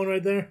 How about that one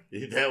right there?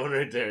 That one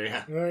right there,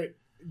 yeah. All right.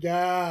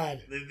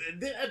 God.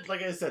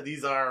 Like I said,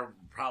 these are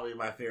probably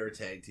my favorite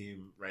tag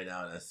team right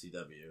now in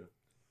SCW.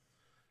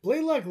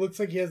 Blaylock looks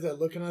like he has that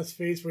look on his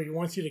face where he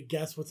wants you to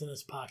guess what's in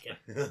his pocket.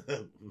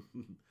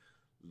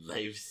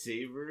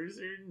 Lifesavers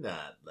or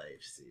not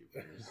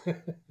lifesavers?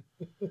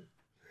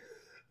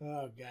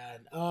 Oh,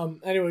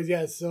 God. Anyways,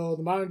 yeah, so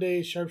the Modern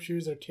Day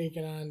Sharpshooters are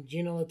taking on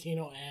Gino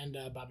Latino and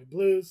Bobby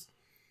Blues.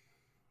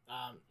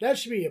 That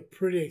should be a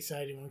pretty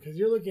exciting one, because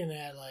you're looking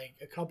at like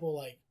a couple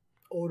like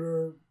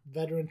older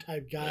veteran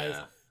type guys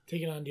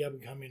taking on the up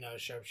and coming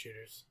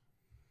Sharpshooters.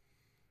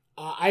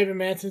 Ivan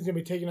Manson's gonna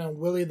be taking on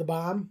Willie the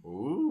Bomb.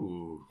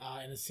 Ooh.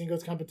 In a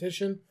singles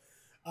competition.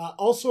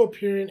 Also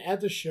appearing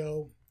at the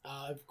show,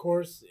 of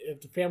course,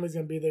 if the family's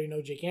gonna be there, you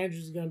know Jake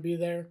Andrews is gonna be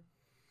there.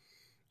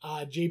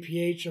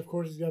 JPH, of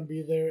course, is gonna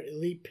be there.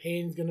 Elite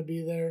Pain's gonna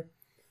be there.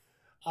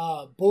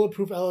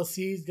 Bulletproof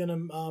LLC is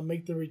gonna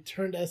make the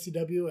return to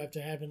SCW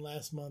after having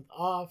last month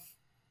off.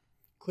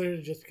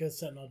 Clearly, just because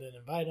Sentinel didn't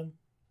invite him.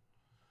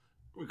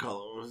 We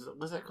call it.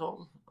 What's that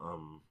called?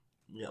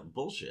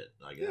 Bullshit.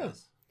 I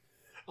guess.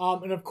 Yeah.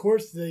 And of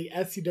course, the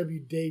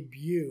SCW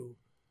debut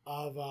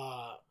of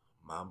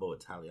Mambo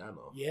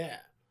Italiano. Yeah,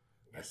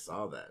 I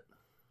saw that.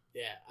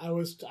 Yeah, I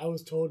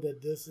was told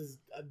that this is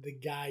the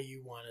guy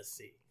you want to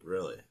see.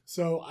 Really?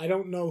 So I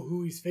don't know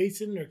who he's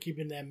facing or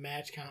keeping that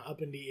match kind of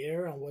up in the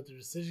air on what the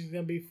decision's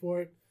going to be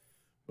for it,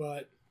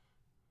 but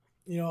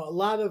you know, a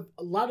lot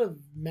of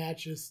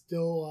matches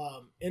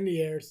still in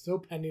the air, still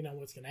pending on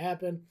what's going to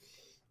happen.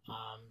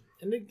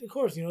 And of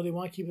course, you know, they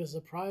want to keep it a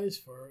surprise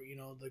for, you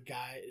know, the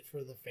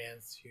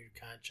fans to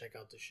kind of check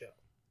out the show.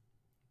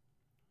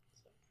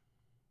 So.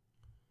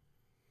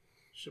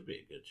 Should be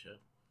a good show.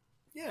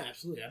 Yeah,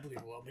 absolutely. I believe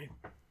it will be.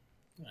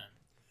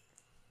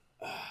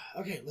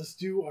 Okay, let's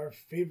do our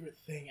favorite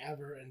thing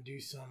ever and do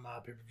some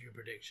pay-per-view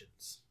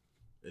predictions.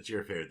 It's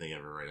your favorite thing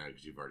ever right now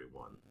because you've already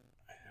won.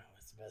 I know,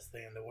 it's the best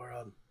thing in the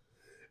world.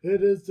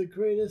 It is the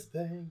greatest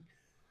thing.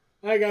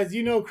 Alright, guys,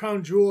 you know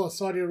Crown Jewel of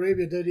Saudi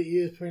Arabia,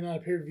 WWE, is putting on a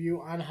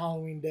pay-per-view on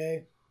Halloween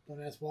Day.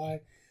 Don't ask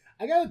why.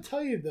 I gotta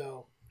tell you,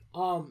 though,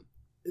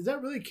 is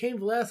that really Cain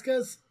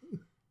Velasquez?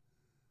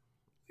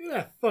 Look at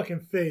that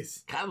fucking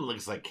face. Kind of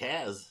looks like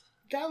Kaz.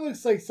 Guy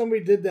looks like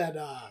somebody did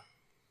that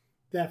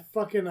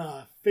fucking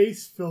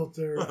face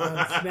filter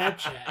on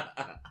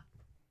Snapchat.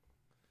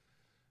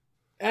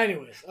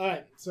 Anyways, all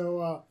right.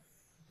 So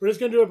we're just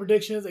gonna do our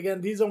predictions.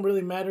 Again, these don't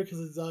really matter because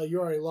it's you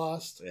already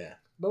lost. Yeah.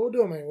 But we'll do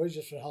them anyways,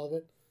 just for the hell of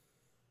it.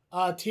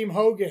 Team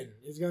Hogan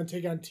is gonna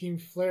take on Team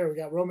Flair. We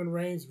got Roman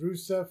Reigns,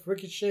 Rusev,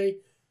 Ricochet,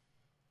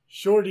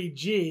 Shorty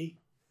G,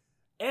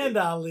 and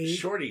Ali.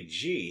 Shorty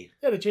G.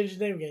 Yeah, they changed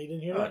his name again. You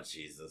didn't hear that? Oh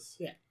Jesus.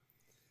 Yeah.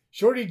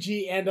 Shorty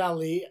G and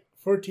Ali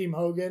for Team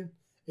Hogan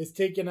is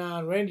taking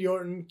on Randy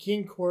Orton,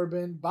 King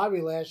Corbin,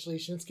 Bobby Lashley,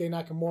 Shinsuke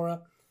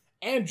Nakamura,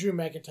 and Drew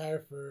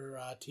McIntyre for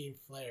Team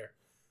Flair.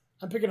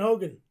 I'm picking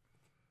Hogan.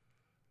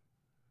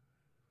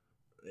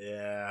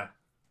 Yeah.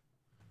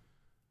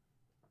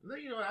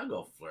 You know what? I'll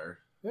go Flair.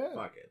 Yeah.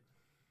 Fuck it.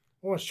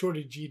 I want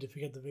Shorty G to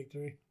get the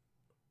victory.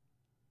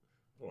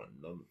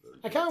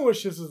 I kind of of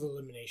wish this was an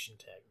elimination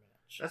tag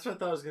match. That's what I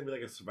thought it was going to be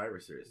like a Survivor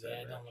Series.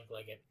 Yeah, it don't look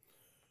like it.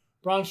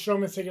 Braun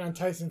Strowman's taking on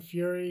Tyson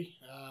Fury.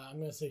 I'm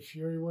going to say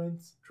Fury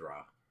wins.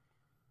 Draw.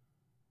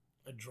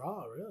 A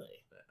draw,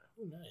 really?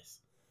 Yeah. Oh, nice.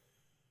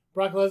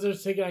 Brock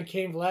Lesnar's taking on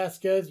Cain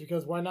Velasquez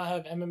because why not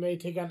have MMA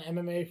take on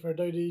MMA for a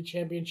WWE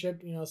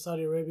Championship? You know,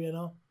 Saudi Arabia and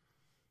all.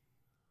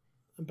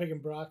 I'm picking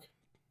Brock.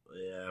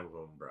 Yeah, I'm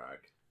going Brock.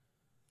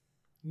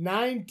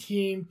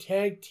 9-team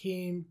tag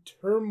team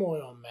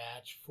turmoil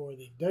match for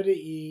the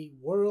WWE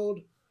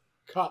World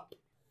Cup.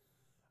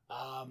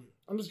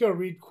 I'm just going to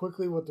read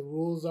quickly what the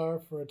rules are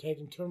for a tag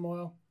team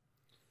turmoil.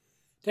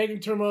 Tag team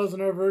turmoil is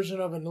another version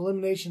of an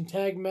elimination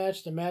tag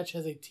match. The match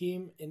has a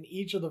team in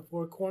each of the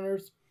four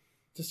corners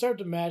to start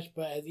the match,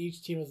 but as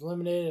each team is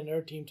eliminated,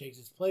 another team takes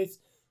its place,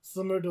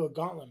 similar to a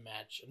gauntlet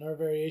match. Another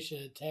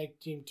variation of tag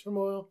team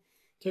turmoil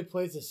took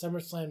place at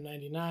SummerSlam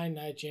 99,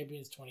 Night of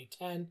Champions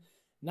 2010,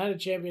 Night of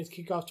Champions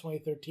Kickoff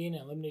 2013,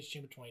 and Elimination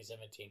Chamber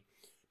 2017.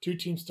 Two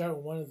teams start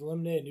when one is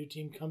eliminated. A new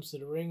team comes to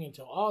the ring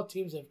until all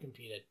teams have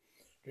competed.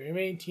 The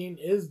remaining team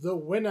is the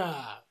winner.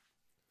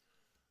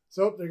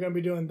 So they're going to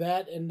be doing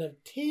that, and the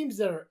teams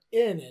that are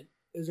in it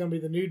is going to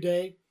be the New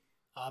Day,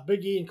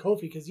 Big E, and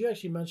Kofi, because you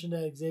actually mentioned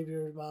that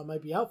Xavier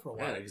might be out for a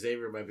while. Yeah,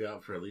 Xavier might be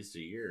out for at least a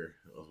year,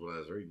 was what I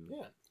was reading.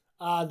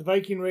 Yeah. The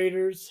Viking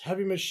Raiders,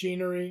 Heavy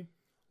Machinery,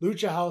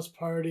 Lucha House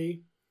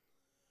Party,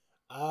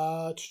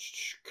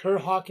 Kurt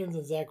Hawkins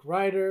and Zack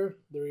Ryder,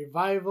 The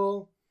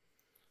Revival,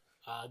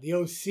 the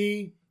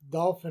OC,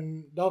 Dolph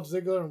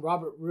Ziggler and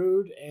Robert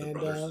Roode, and the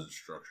Brothers of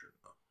Destruction.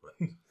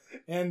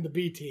 and the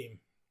B Team.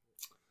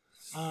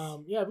 I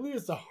believe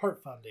it's the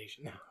Hart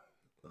Foundation now.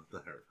 Not the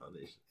Hart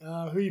Foundation.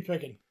 Who are you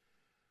picking?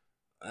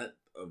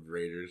 Of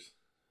Raiders.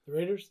 The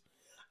Raiders?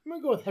 I'm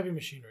gonna go with Heavy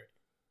Machinery.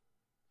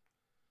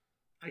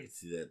 I can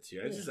see that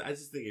too. I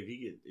just think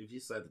if you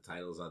slap the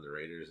titles on the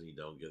Raiders and you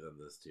don't give them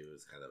this too,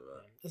 it's kind of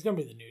a. It's gonna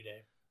be the New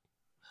Day.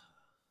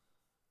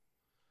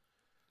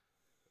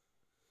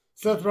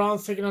 Seth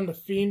Rollins taking on The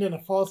Fiend in a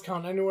Falls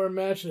Count Anywhere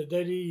match at the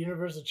WWE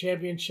Universal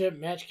Championship.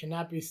 Match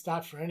cannot be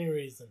stopped for any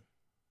reason.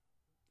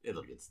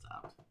 It'll get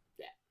stopped.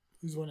 Yeah.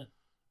 Who's winning?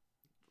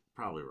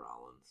 Probably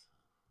Rollins.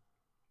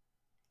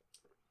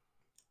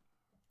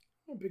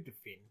 I'm gonna pick The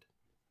Fiend.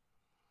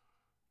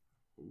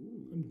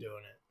 Ooh. I'm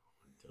doing it.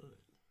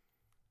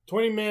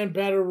 20-man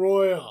Battle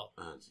Royal.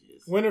 Oh,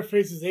 jeez. Winner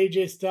faces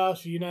AJ Styles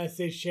for the United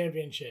States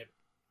Championship.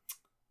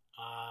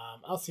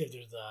 I'll see if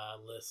there's a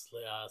list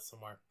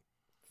somewhere.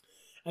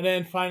 And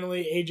then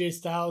finally, AJ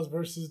Styles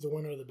versus the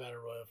winner of the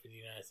Battle Royal for the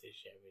United States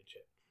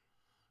Championship.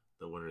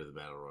 The winner of the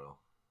Battle Royal.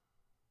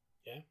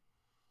 Yeah?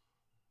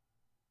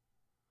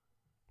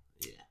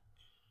 Yeah.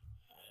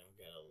 I don't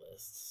get a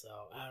list, so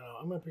I don't know.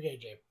 I'm going to pick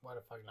AJ. Why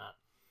the fuck not?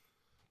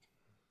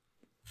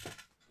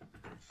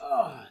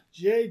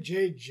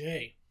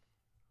 JJJ.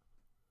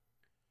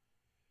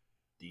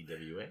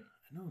 DWA?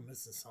 I know I'm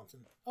missing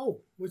something.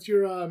 Oh, what's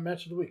your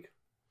match of the week?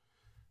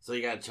 So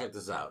you got to check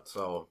this out.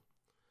 So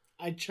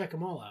I'd check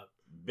them all out.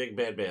 Big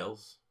Bad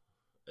Bales,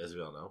 as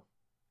we all know,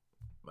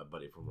 my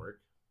buddy from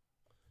work,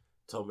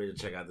 told me to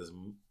check out this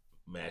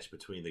match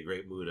between the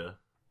Great Muta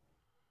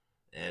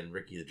and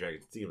Ricky the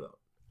Dragon Steamboat.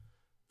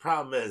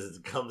 Problem is,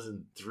 it comes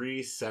in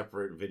 3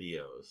 separate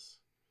videos.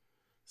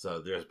 So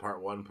there's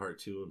part 1, part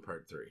 2, and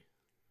part 3.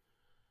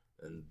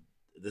 And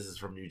this is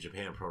from New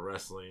Japan Pro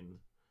Wrestling.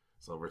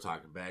 So we're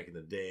talking back in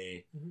the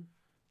day. Mm-hmm.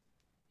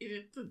 He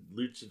did the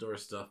luchador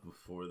stuff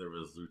before there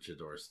was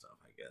luchador stuff,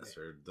 I guess,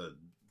 or the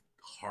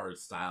hard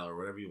style or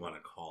whatever you want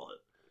to call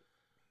it.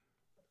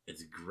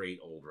 It's great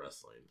old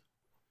wrestling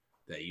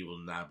that you will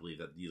not believe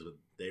that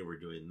they were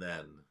doing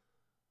then.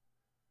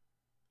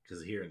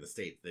 Because here in the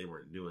States, they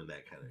weren't doing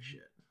that kind of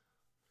shit.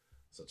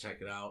 So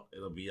check it out.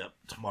 It'll be up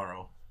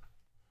tomorrow.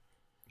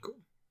 Cool.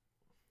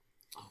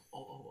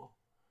 Oh.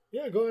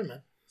 Yeah, go ahead,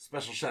 man.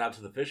 Special shout out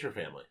to the Fisher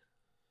family.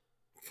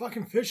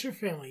 Fucking Fisher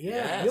family, yeah.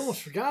 Yes. You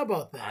almost forgot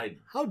about that.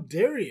 How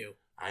dare you?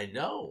 I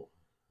know.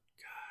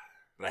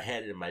 But I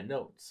had it in my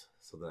notes,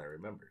 so then I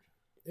remembered.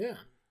 Yeah.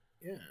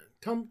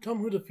 Tell them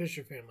who the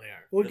Fisher family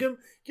are. Well, give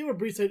them a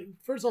brief side.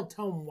 First off,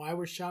 tell them why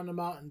we're shouting them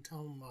out, and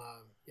tell them, go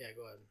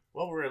ahead.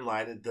 Well, we're in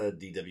line at the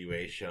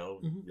DWA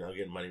show, mm-hmm.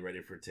 Getting money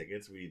ready for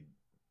tickets. We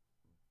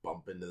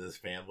bump into this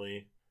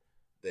family.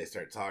 They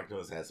start talking to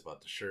us, ask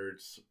about the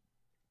shirts.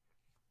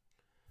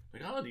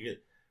 Like,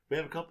 we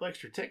have a couple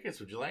extra tickets.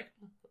 Would you like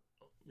them?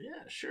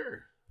 Yeah,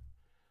 sure.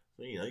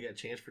 So, you got a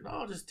chance for,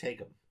 no, just take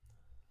them.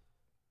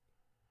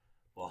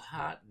 Well,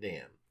 hot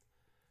damn.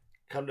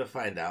 Come to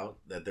find out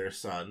that their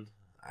son,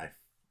 I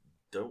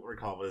don't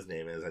recall what his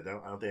name is. I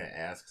don't think I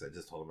asked because I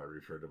just told him I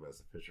referred to him as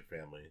the Fisher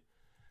family.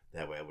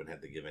 That way I wouldn't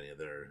have to give any of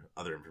their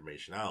other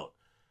information out.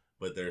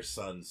 But their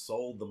son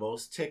sold the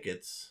most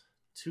tickets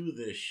to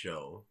this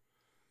show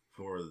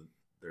for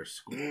their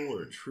school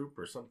or troop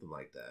or something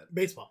like that.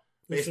 Baseball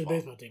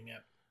team, yeah.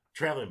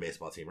 Traveling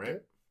baseball team, right?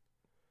 Okay.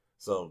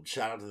 So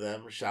shout out to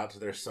them. Shout out to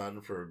their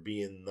son for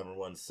being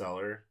 #1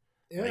 seller.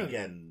 Yeah.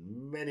 Again,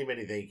 many,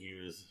 many thank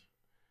yous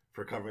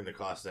for covering the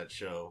cost of that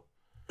show.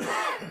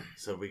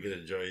 So we could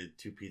enjoy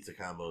 2 pizza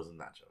combos and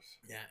nachos.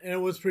 Yeah, and it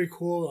was pretty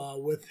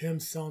cool with him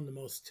selling the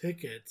most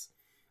tickets.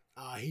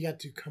 He got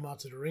to come out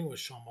to the ring with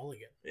Sean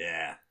Mulligan.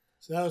 Yeah.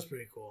 So that was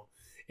pretty cool.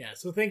 Yeah,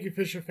 so thank you,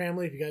 Fisher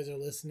family, if you guys are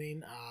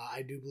listening.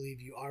 I do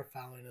believe you are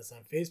following us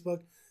on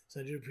Facebook,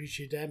 so I do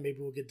appreciate that. Maybe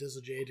we'll get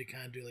Dizzle J to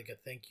kind of do like a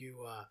thank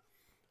you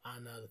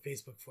on the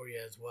Facebook for you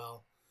as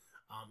well.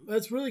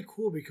 That's really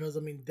cool because,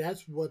 I mean,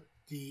 that's what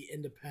the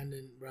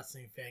independent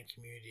wrestling fan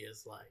community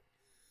is like.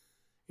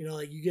 You know,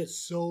 like, you get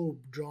so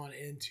drawn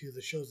into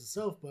the shows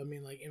itself, but, I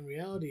mean, like, in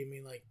reality, I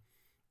mean, like,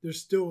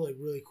 there's still, like,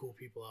 really cool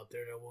people out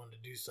there that want to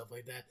do stuff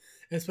like that,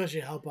 and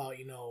especially help out,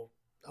 you know,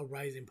 a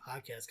rising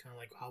podcast, kind of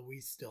like how we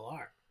still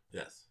are.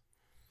 Yes.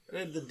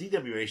 And the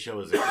DWA show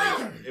was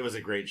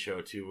a great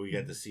show, too. We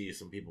got to see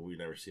some people we've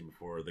never seen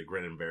before, the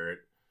Grin and Barrett.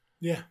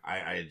 Yeah.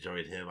 I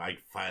enjoyed him. I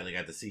finally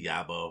got to see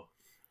Yabo.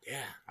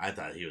 Yeah. I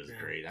thought he was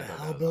great. The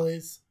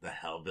Hellbillies. The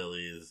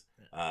Hellbillies.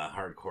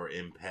 Hardcore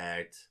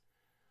Impact.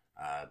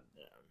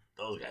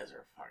 Those guys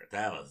are fucking.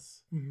 That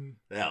was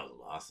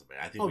awesome, man.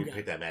 I think we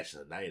picked that match of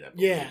the night.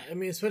 Yeah, I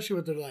mean, especially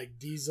with their like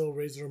Diesel,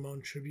 Razor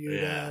Ramon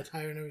tribute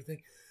attire and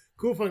everything.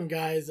 Cool fun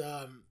guys.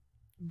 I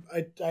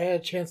had a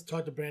chance to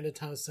talk to Brandon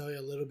Tomaselli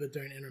a little bit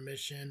during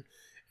intermission,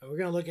 and we're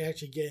gonna look at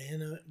actually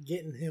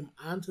getting him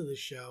onto the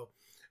show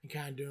and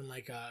kind of doing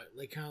like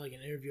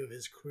an interview of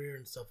his career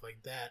and stuff like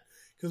that,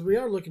 because we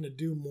are looking to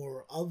do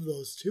more of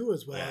those too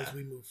as well as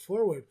we move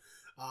forward.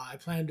 I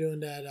plan on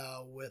doing that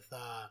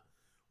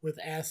with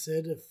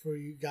Acid for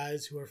you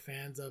guys who are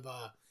fans of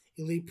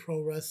Elite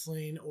Pro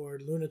Wrestling or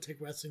Lunatic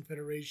Wrestling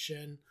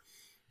Federation,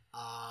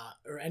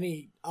 or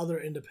any other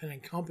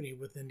independent company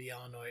within the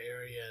Illinois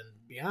area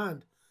and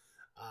beyond.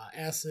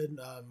 Acid,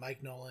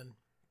 Mike Nolan,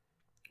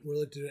 we're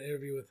looking to do an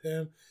interview with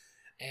him,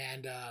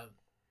 and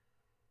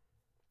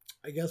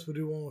I guess we'll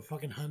do one with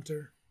fucking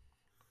Hunter.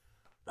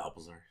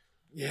 Balthazar.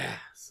 Yeah,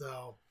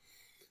 so...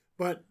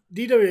 But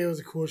DWA was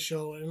a cool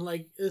show, and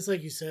it's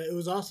like you said, it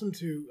was awesome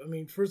to, I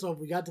mean, first off,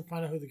 we got to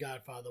find out who the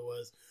Godfather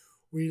was.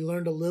 We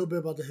learned a little bit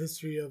about the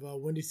history of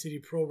Windy City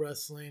Pro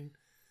Wrestling,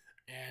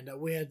 and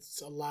we had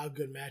a lot of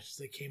good matches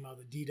that came out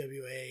of the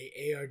DWA,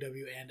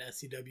 ARW, and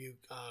SCW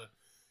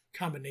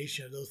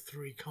combination of those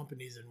 3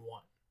 companies in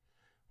one.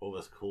 What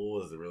was cool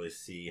was to really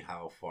see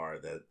how far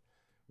that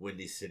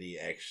Windy City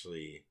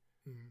actually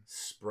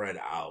spread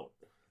out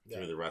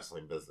through the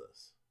wrestling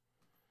business.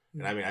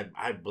 And I mean,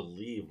 I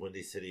believe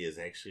Windy City is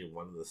actually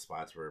one of the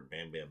spots where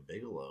Bam Bam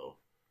Bigelow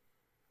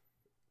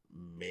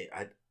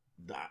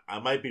I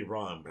might be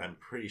wrong, but I'm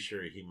pretty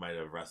sure he might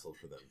have wrestled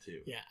for them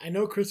too. Yeah, I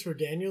know Christopher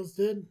Daniels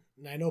did,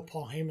 and I know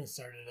Paul Heyman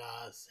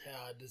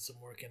did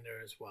some work in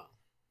there as well.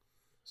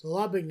 So a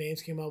lot of big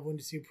names came out of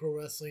Windy City Pro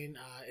Wrestling.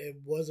 It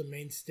was a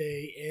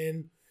mainstay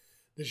in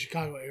the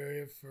Chicago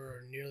area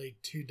for nearly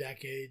 2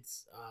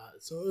 decades.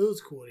 So it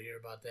was cool to hear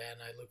about that,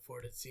 and I look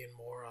forward to seeing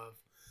more of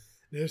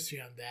the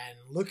history on that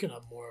and looking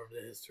up more of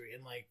the history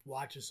and like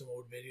watching some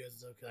old videos and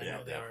stuff, because I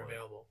know they are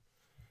available.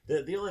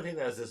 The only thing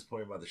that was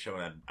disappointing about the show,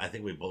 and I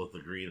think we both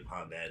agreed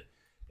upon that,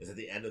 is at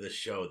the end of the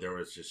show there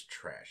was just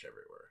trash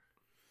everywhere.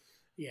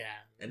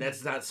 Yeah, and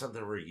that's not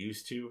something we're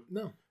used to.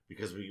 No,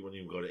 because when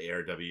you go to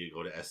ARW, you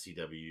go to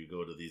SCW, you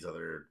go to these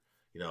other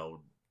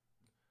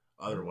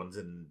other ones,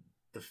 and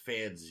the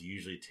fans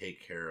usually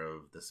take care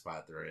of the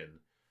spot they're in.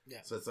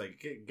 Yeah, so it's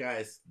like,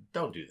 guys,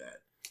 don't do that.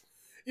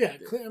 Yeah,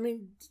 I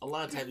mean, a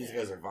lot of times these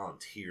guys are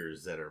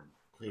volunteers that are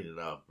cleaning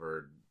up,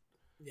 or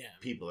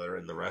people that are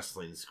in the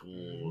wrestling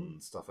school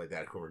and stuff like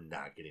that who are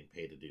not getting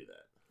paid to do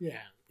that.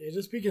 Yeah,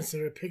 just be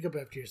considerate, pick up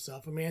after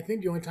yourself. I mean, I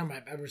think the only time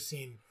I've ever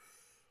seen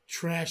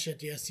trash at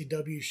the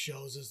SCW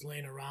shows is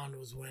laying around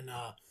was when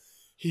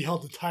he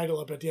held the title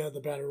up at the end of the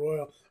Battle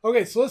Royal.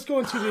 Okay, so let's go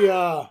into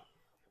the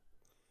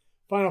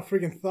final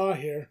freaking thought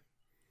here.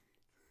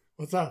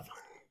 What's up?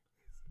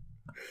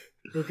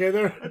 Okay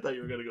there? I thought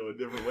you were going to go a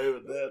different way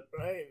with that.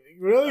 Right?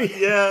 Really?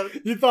 Yeah.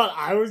 You thought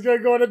I was going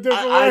to go in a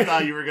different way? I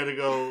thought you were going to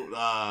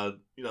go,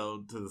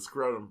 to the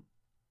scrotum.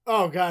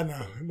 Oh, God,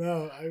 no.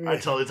 No. I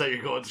totally thought you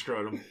were going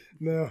scrotum.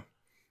 No.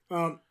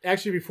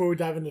 Actually, before we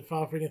dive into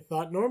final freaking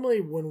thought,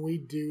 normally when we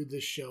do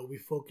this show, we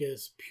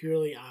focus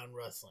purely on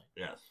wrestling.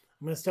 Yes.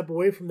 I'm going to step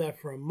away from that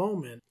for a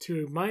moment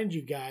to remind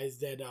you guys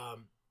that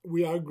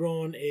we are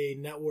growing a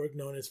network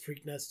known as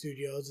FreakNet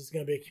Studios. It's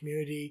going to be a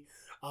community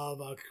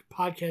of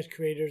podcast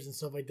creators and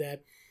stuff like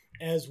that,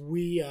 as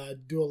we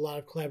do a lot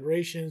of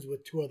collaborations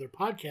with 2 other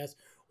podcasts,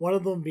 one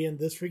of them being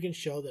this freaking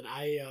show that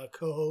I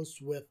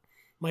co-host with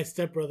my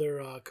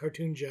stepbrother,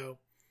 Cartoon Joe,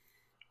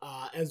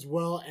 as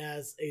well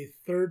as a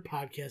 3rd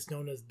podcast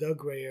known as The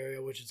Gray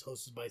Area, which is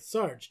hosted by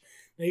Sarge.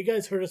 Now, you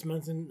guys heard us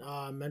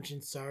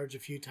mention Sarge a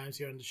few times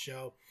here on the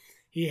show.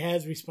 He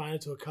has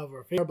responded to a cover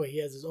of Facebook, but he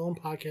has his own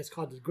podcast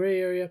called The Gray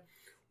Area,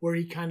 where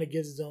he kind of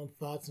gives his own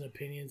thoughts and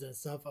opinions and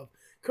stuff of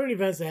current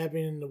events that happen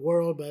in the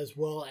world, but as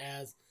well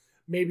as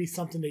maybe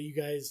something that you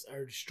guys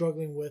are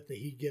struggling with that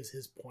he gives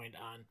his point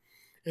on.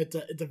 It's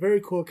a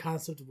very cool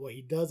concept of what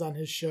he does on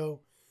his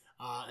show.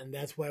 And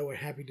that's why we're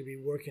happy to be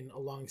working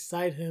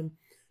alongside him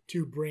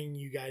to bring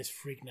you guys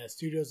FreakNet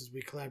Studios as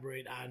we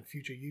collaborate on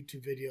future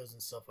YouTube videos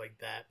and stuff like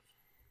that.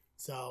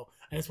 So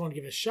I just want to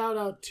give a shout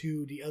out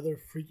to the other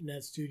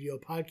FreakNet Studio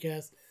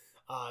podcast,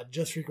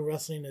 Just Freaking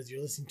Wrestling, as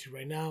you're listening to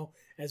right now,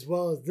 as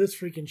well as this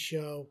freaking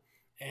show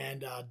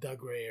and Doug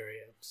Gray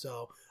Area.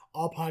 So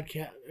all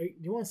podcast. Do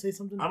you want to say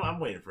something? I'm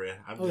waiting for you.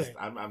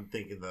 I'm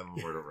thinking that I'm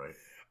word right.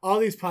 All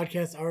these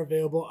podcasts are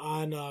available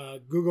on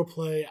Google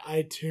Play,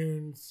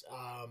 iTunes,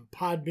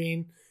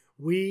 Podbean.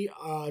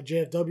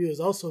 JFW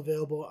is also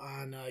available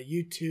on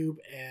YouTube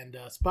and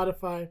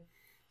Spotify.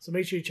 So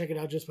make sure you check it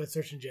out just by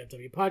searching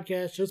JFW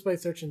Podcast, just by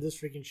searching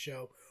this freaking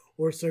show,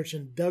 or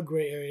searching Doug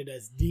Gray Area.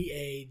 That's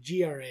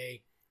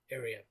DAGRA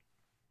Area.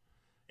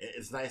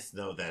 It's nice to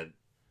know that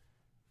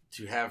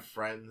to have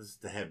friends,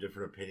 to have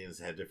different opinions,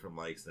 to have different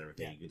likes and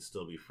everything, you can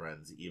still be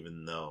friends,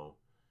 even though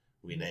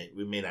we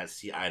may not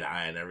see eye to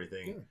eye on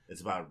everything. Yeah.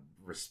 It's about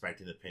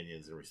respecting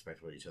opinions and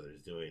respecting what each other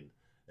is doing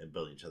and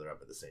building each other up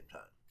at the same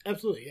time.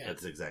 Absolutely, yeah.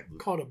 That's exactly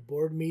called a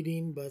board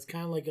meeting, but it's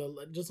kind of like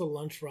just a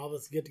lunch for all of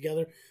us to get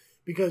together.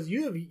 Because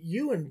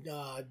you and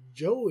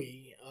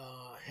Joey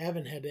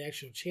haven't had the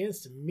actual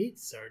chance to meet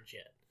Sarge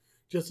yet.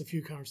 Just a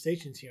few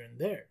conversations here and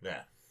there.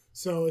 Yeah.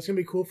 So it's going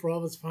to be cool for all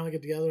of us to finally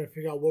get together and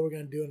figure out what we're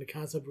going to do and the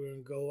concept we're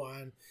going to go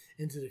on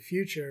into the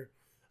future.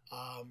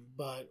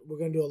 But we're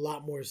going to do a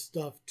lot more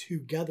stuff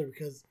together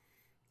because,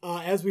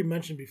 as we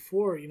mentioned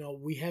before,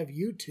 we have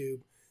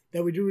YouTube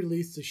that we do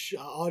release the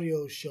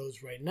audio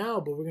shows right now,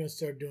 but we're going to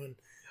start doing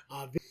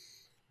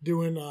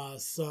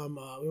some,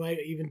 we might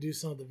even do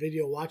some of the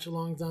video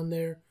watch-alongs on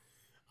there.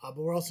 But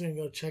we're also going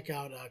to go check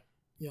out,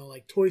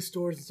 like toy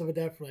stores and stuff like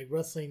that for like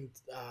wrestling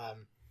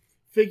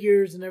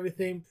figures and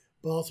everything,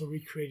 but also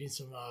recreating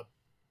some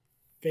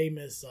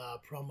famous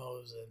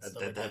promos and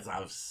stuff like that.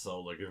 I'm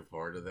so looking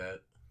forward to that.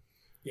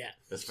 Yeah.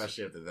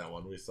 Especially after that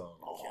one we saw.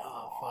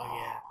 Oh, fuck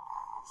yeah.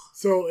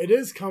 So it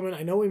is coming.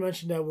 I know we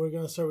mentioned that we're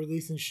going to start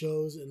releasing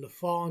shows in the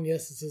fall, and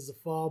yes, this is the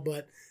fall,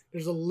 but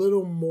there's a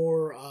little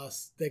more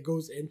that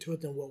goes into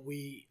it than what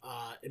we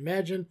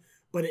imagine,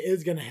 but it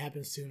is going to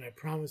happen soon. I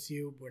promise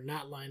you. We're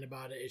not lying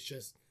about it. It's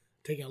just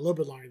taking a little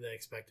bit longer than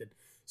expected.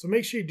 So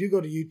make sure you do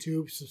go to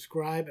YouTube,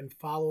 subscribe, and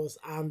follow us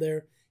on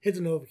there. Hit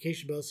the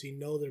notification bell so you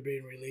know they're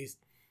being released,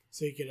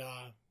 so you could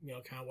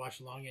kind of watch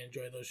along and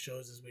enjoy those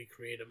shows as we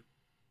create them.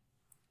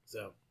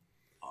 So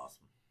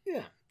awesome.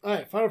 Yeah. All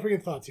right. Final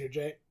freaking thoughts here,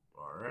 Jay.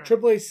 All right.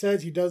 Triple H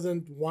says he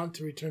doesn't want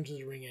to return to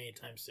the ring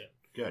anytime soon.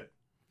 Good.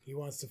 He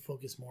wants to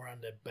focus more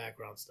on the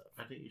background stuff.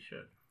 I think he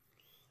should.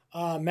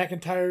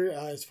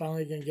 McIntyre is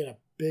finally going to get a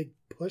big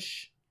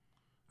push.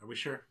 Are we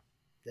sure?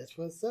 That's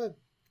what it said.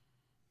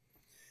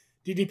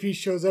 DDP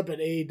shows up at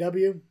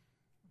AEW.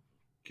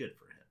 Good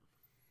for him.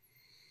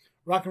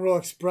 Rock and Roll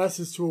Express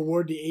is to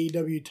award the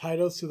AEW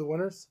titles to the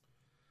winners.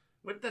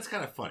 But that's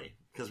kind of funny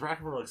because Rock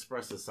and Roll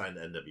Express is signed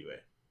to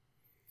NWA.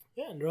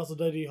 Yeah, and they're also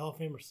WWE Hall of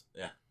Famers.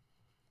 Yeah.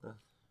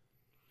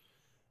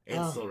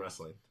 And still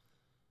wrestling.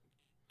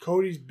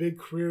 Cody's big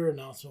career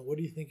announcement. What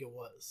do you think it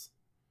was?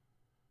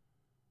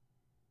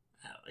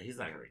 He's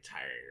not going to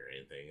retire or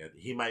anything.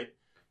 He might.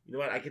 You know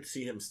what? I could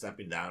see him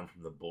stepping down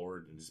from the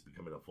board and just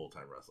becoming a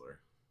full-time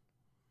wrestler.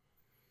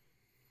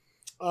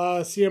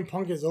 CM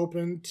Punk is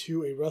open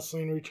to a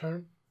wrestling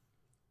return.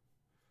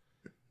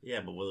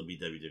 Yeah, but will it be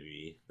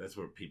WWE? That's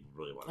where people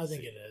really want to see. I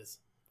think it is.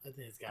 I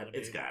think it's got to be.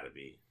 It's got to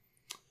be.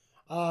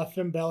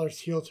 Finn Balor's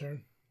heel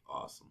turn.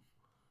 Awesome.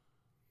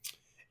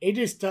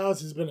 AJ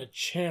Styles has been a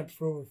champ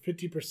for over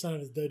 50%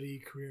 of his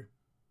WWE career.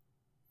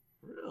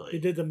 Really? They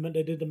did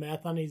the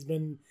math on it.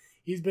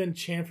 He's been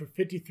champ for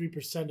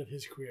 53% of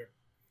his career,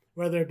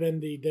 whether it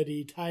been the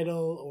WWE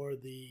title or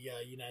the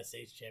United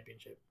States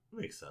Championship.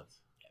 Makes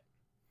sense.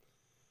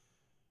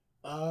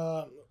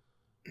 Yeah.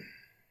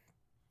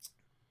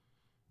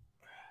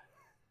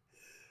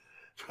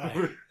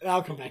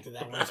 I'll come back to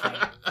that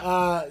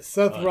one.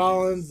 Seth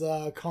Rollins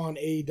calling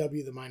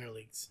AEW the minor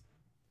leagues.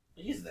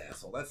 He's an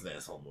asshole. That's an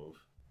asshole move.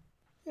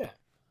 Yeah.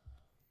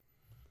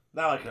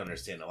 Now I can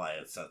understand why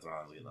it's Seth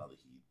Rollins getting all the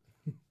heat.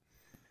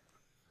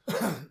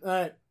 All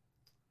right.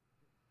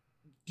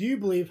 Do you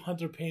believe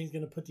Hunter Payne is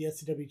going to put the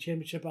SCW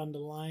Championship on the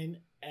line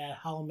at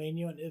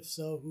Halloween? And if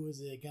so, who is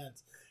it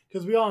against?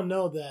 Because we all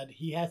know that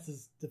he has to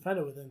defend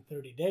it within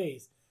 30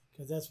 days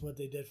because that's what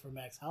they did for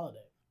Max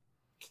Holiday.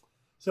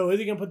 So is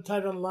he going to put the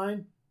title on the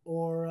line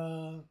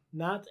or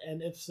not?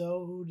 And if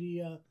so, who do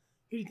you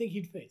think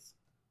he'd face?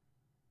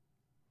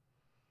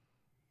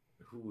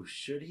 Who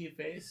should he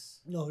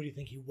face? No, who do you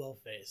think he will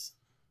face?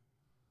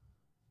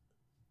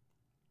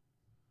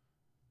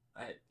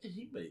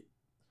 He might.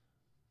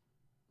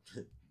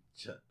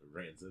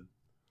 Rancid.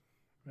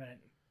 Right.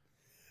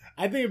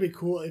 I think it'd be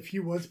cool if he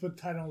was to put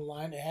the title on the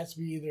line. It has to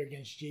be either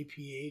against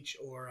JPH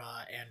or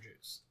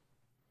Andrews.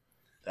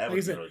 That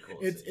would be really cool.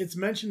 It's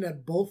mentioned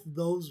that both of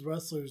those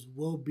wrestlers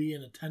will be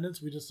in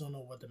attendance. We just don't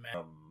know what the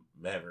match.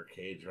 Maverick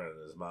Cage running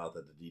his mouth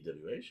at the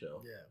DWA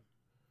show. Yeah,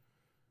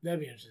 that'd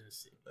be interesting to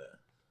see.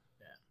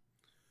 Yeah.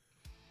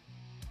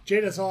 Jay,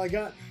 that's all I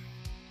got.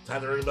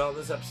 Time to ring the bell in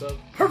this episode.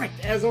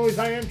 Perfect. As always,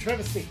 I am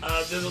Travesty.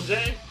 I'm Dizzle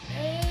J.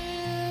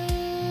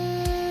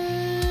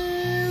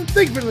 And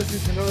thank you for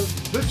listening to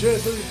the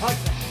JSW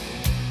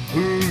Podcast.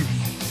 Peace.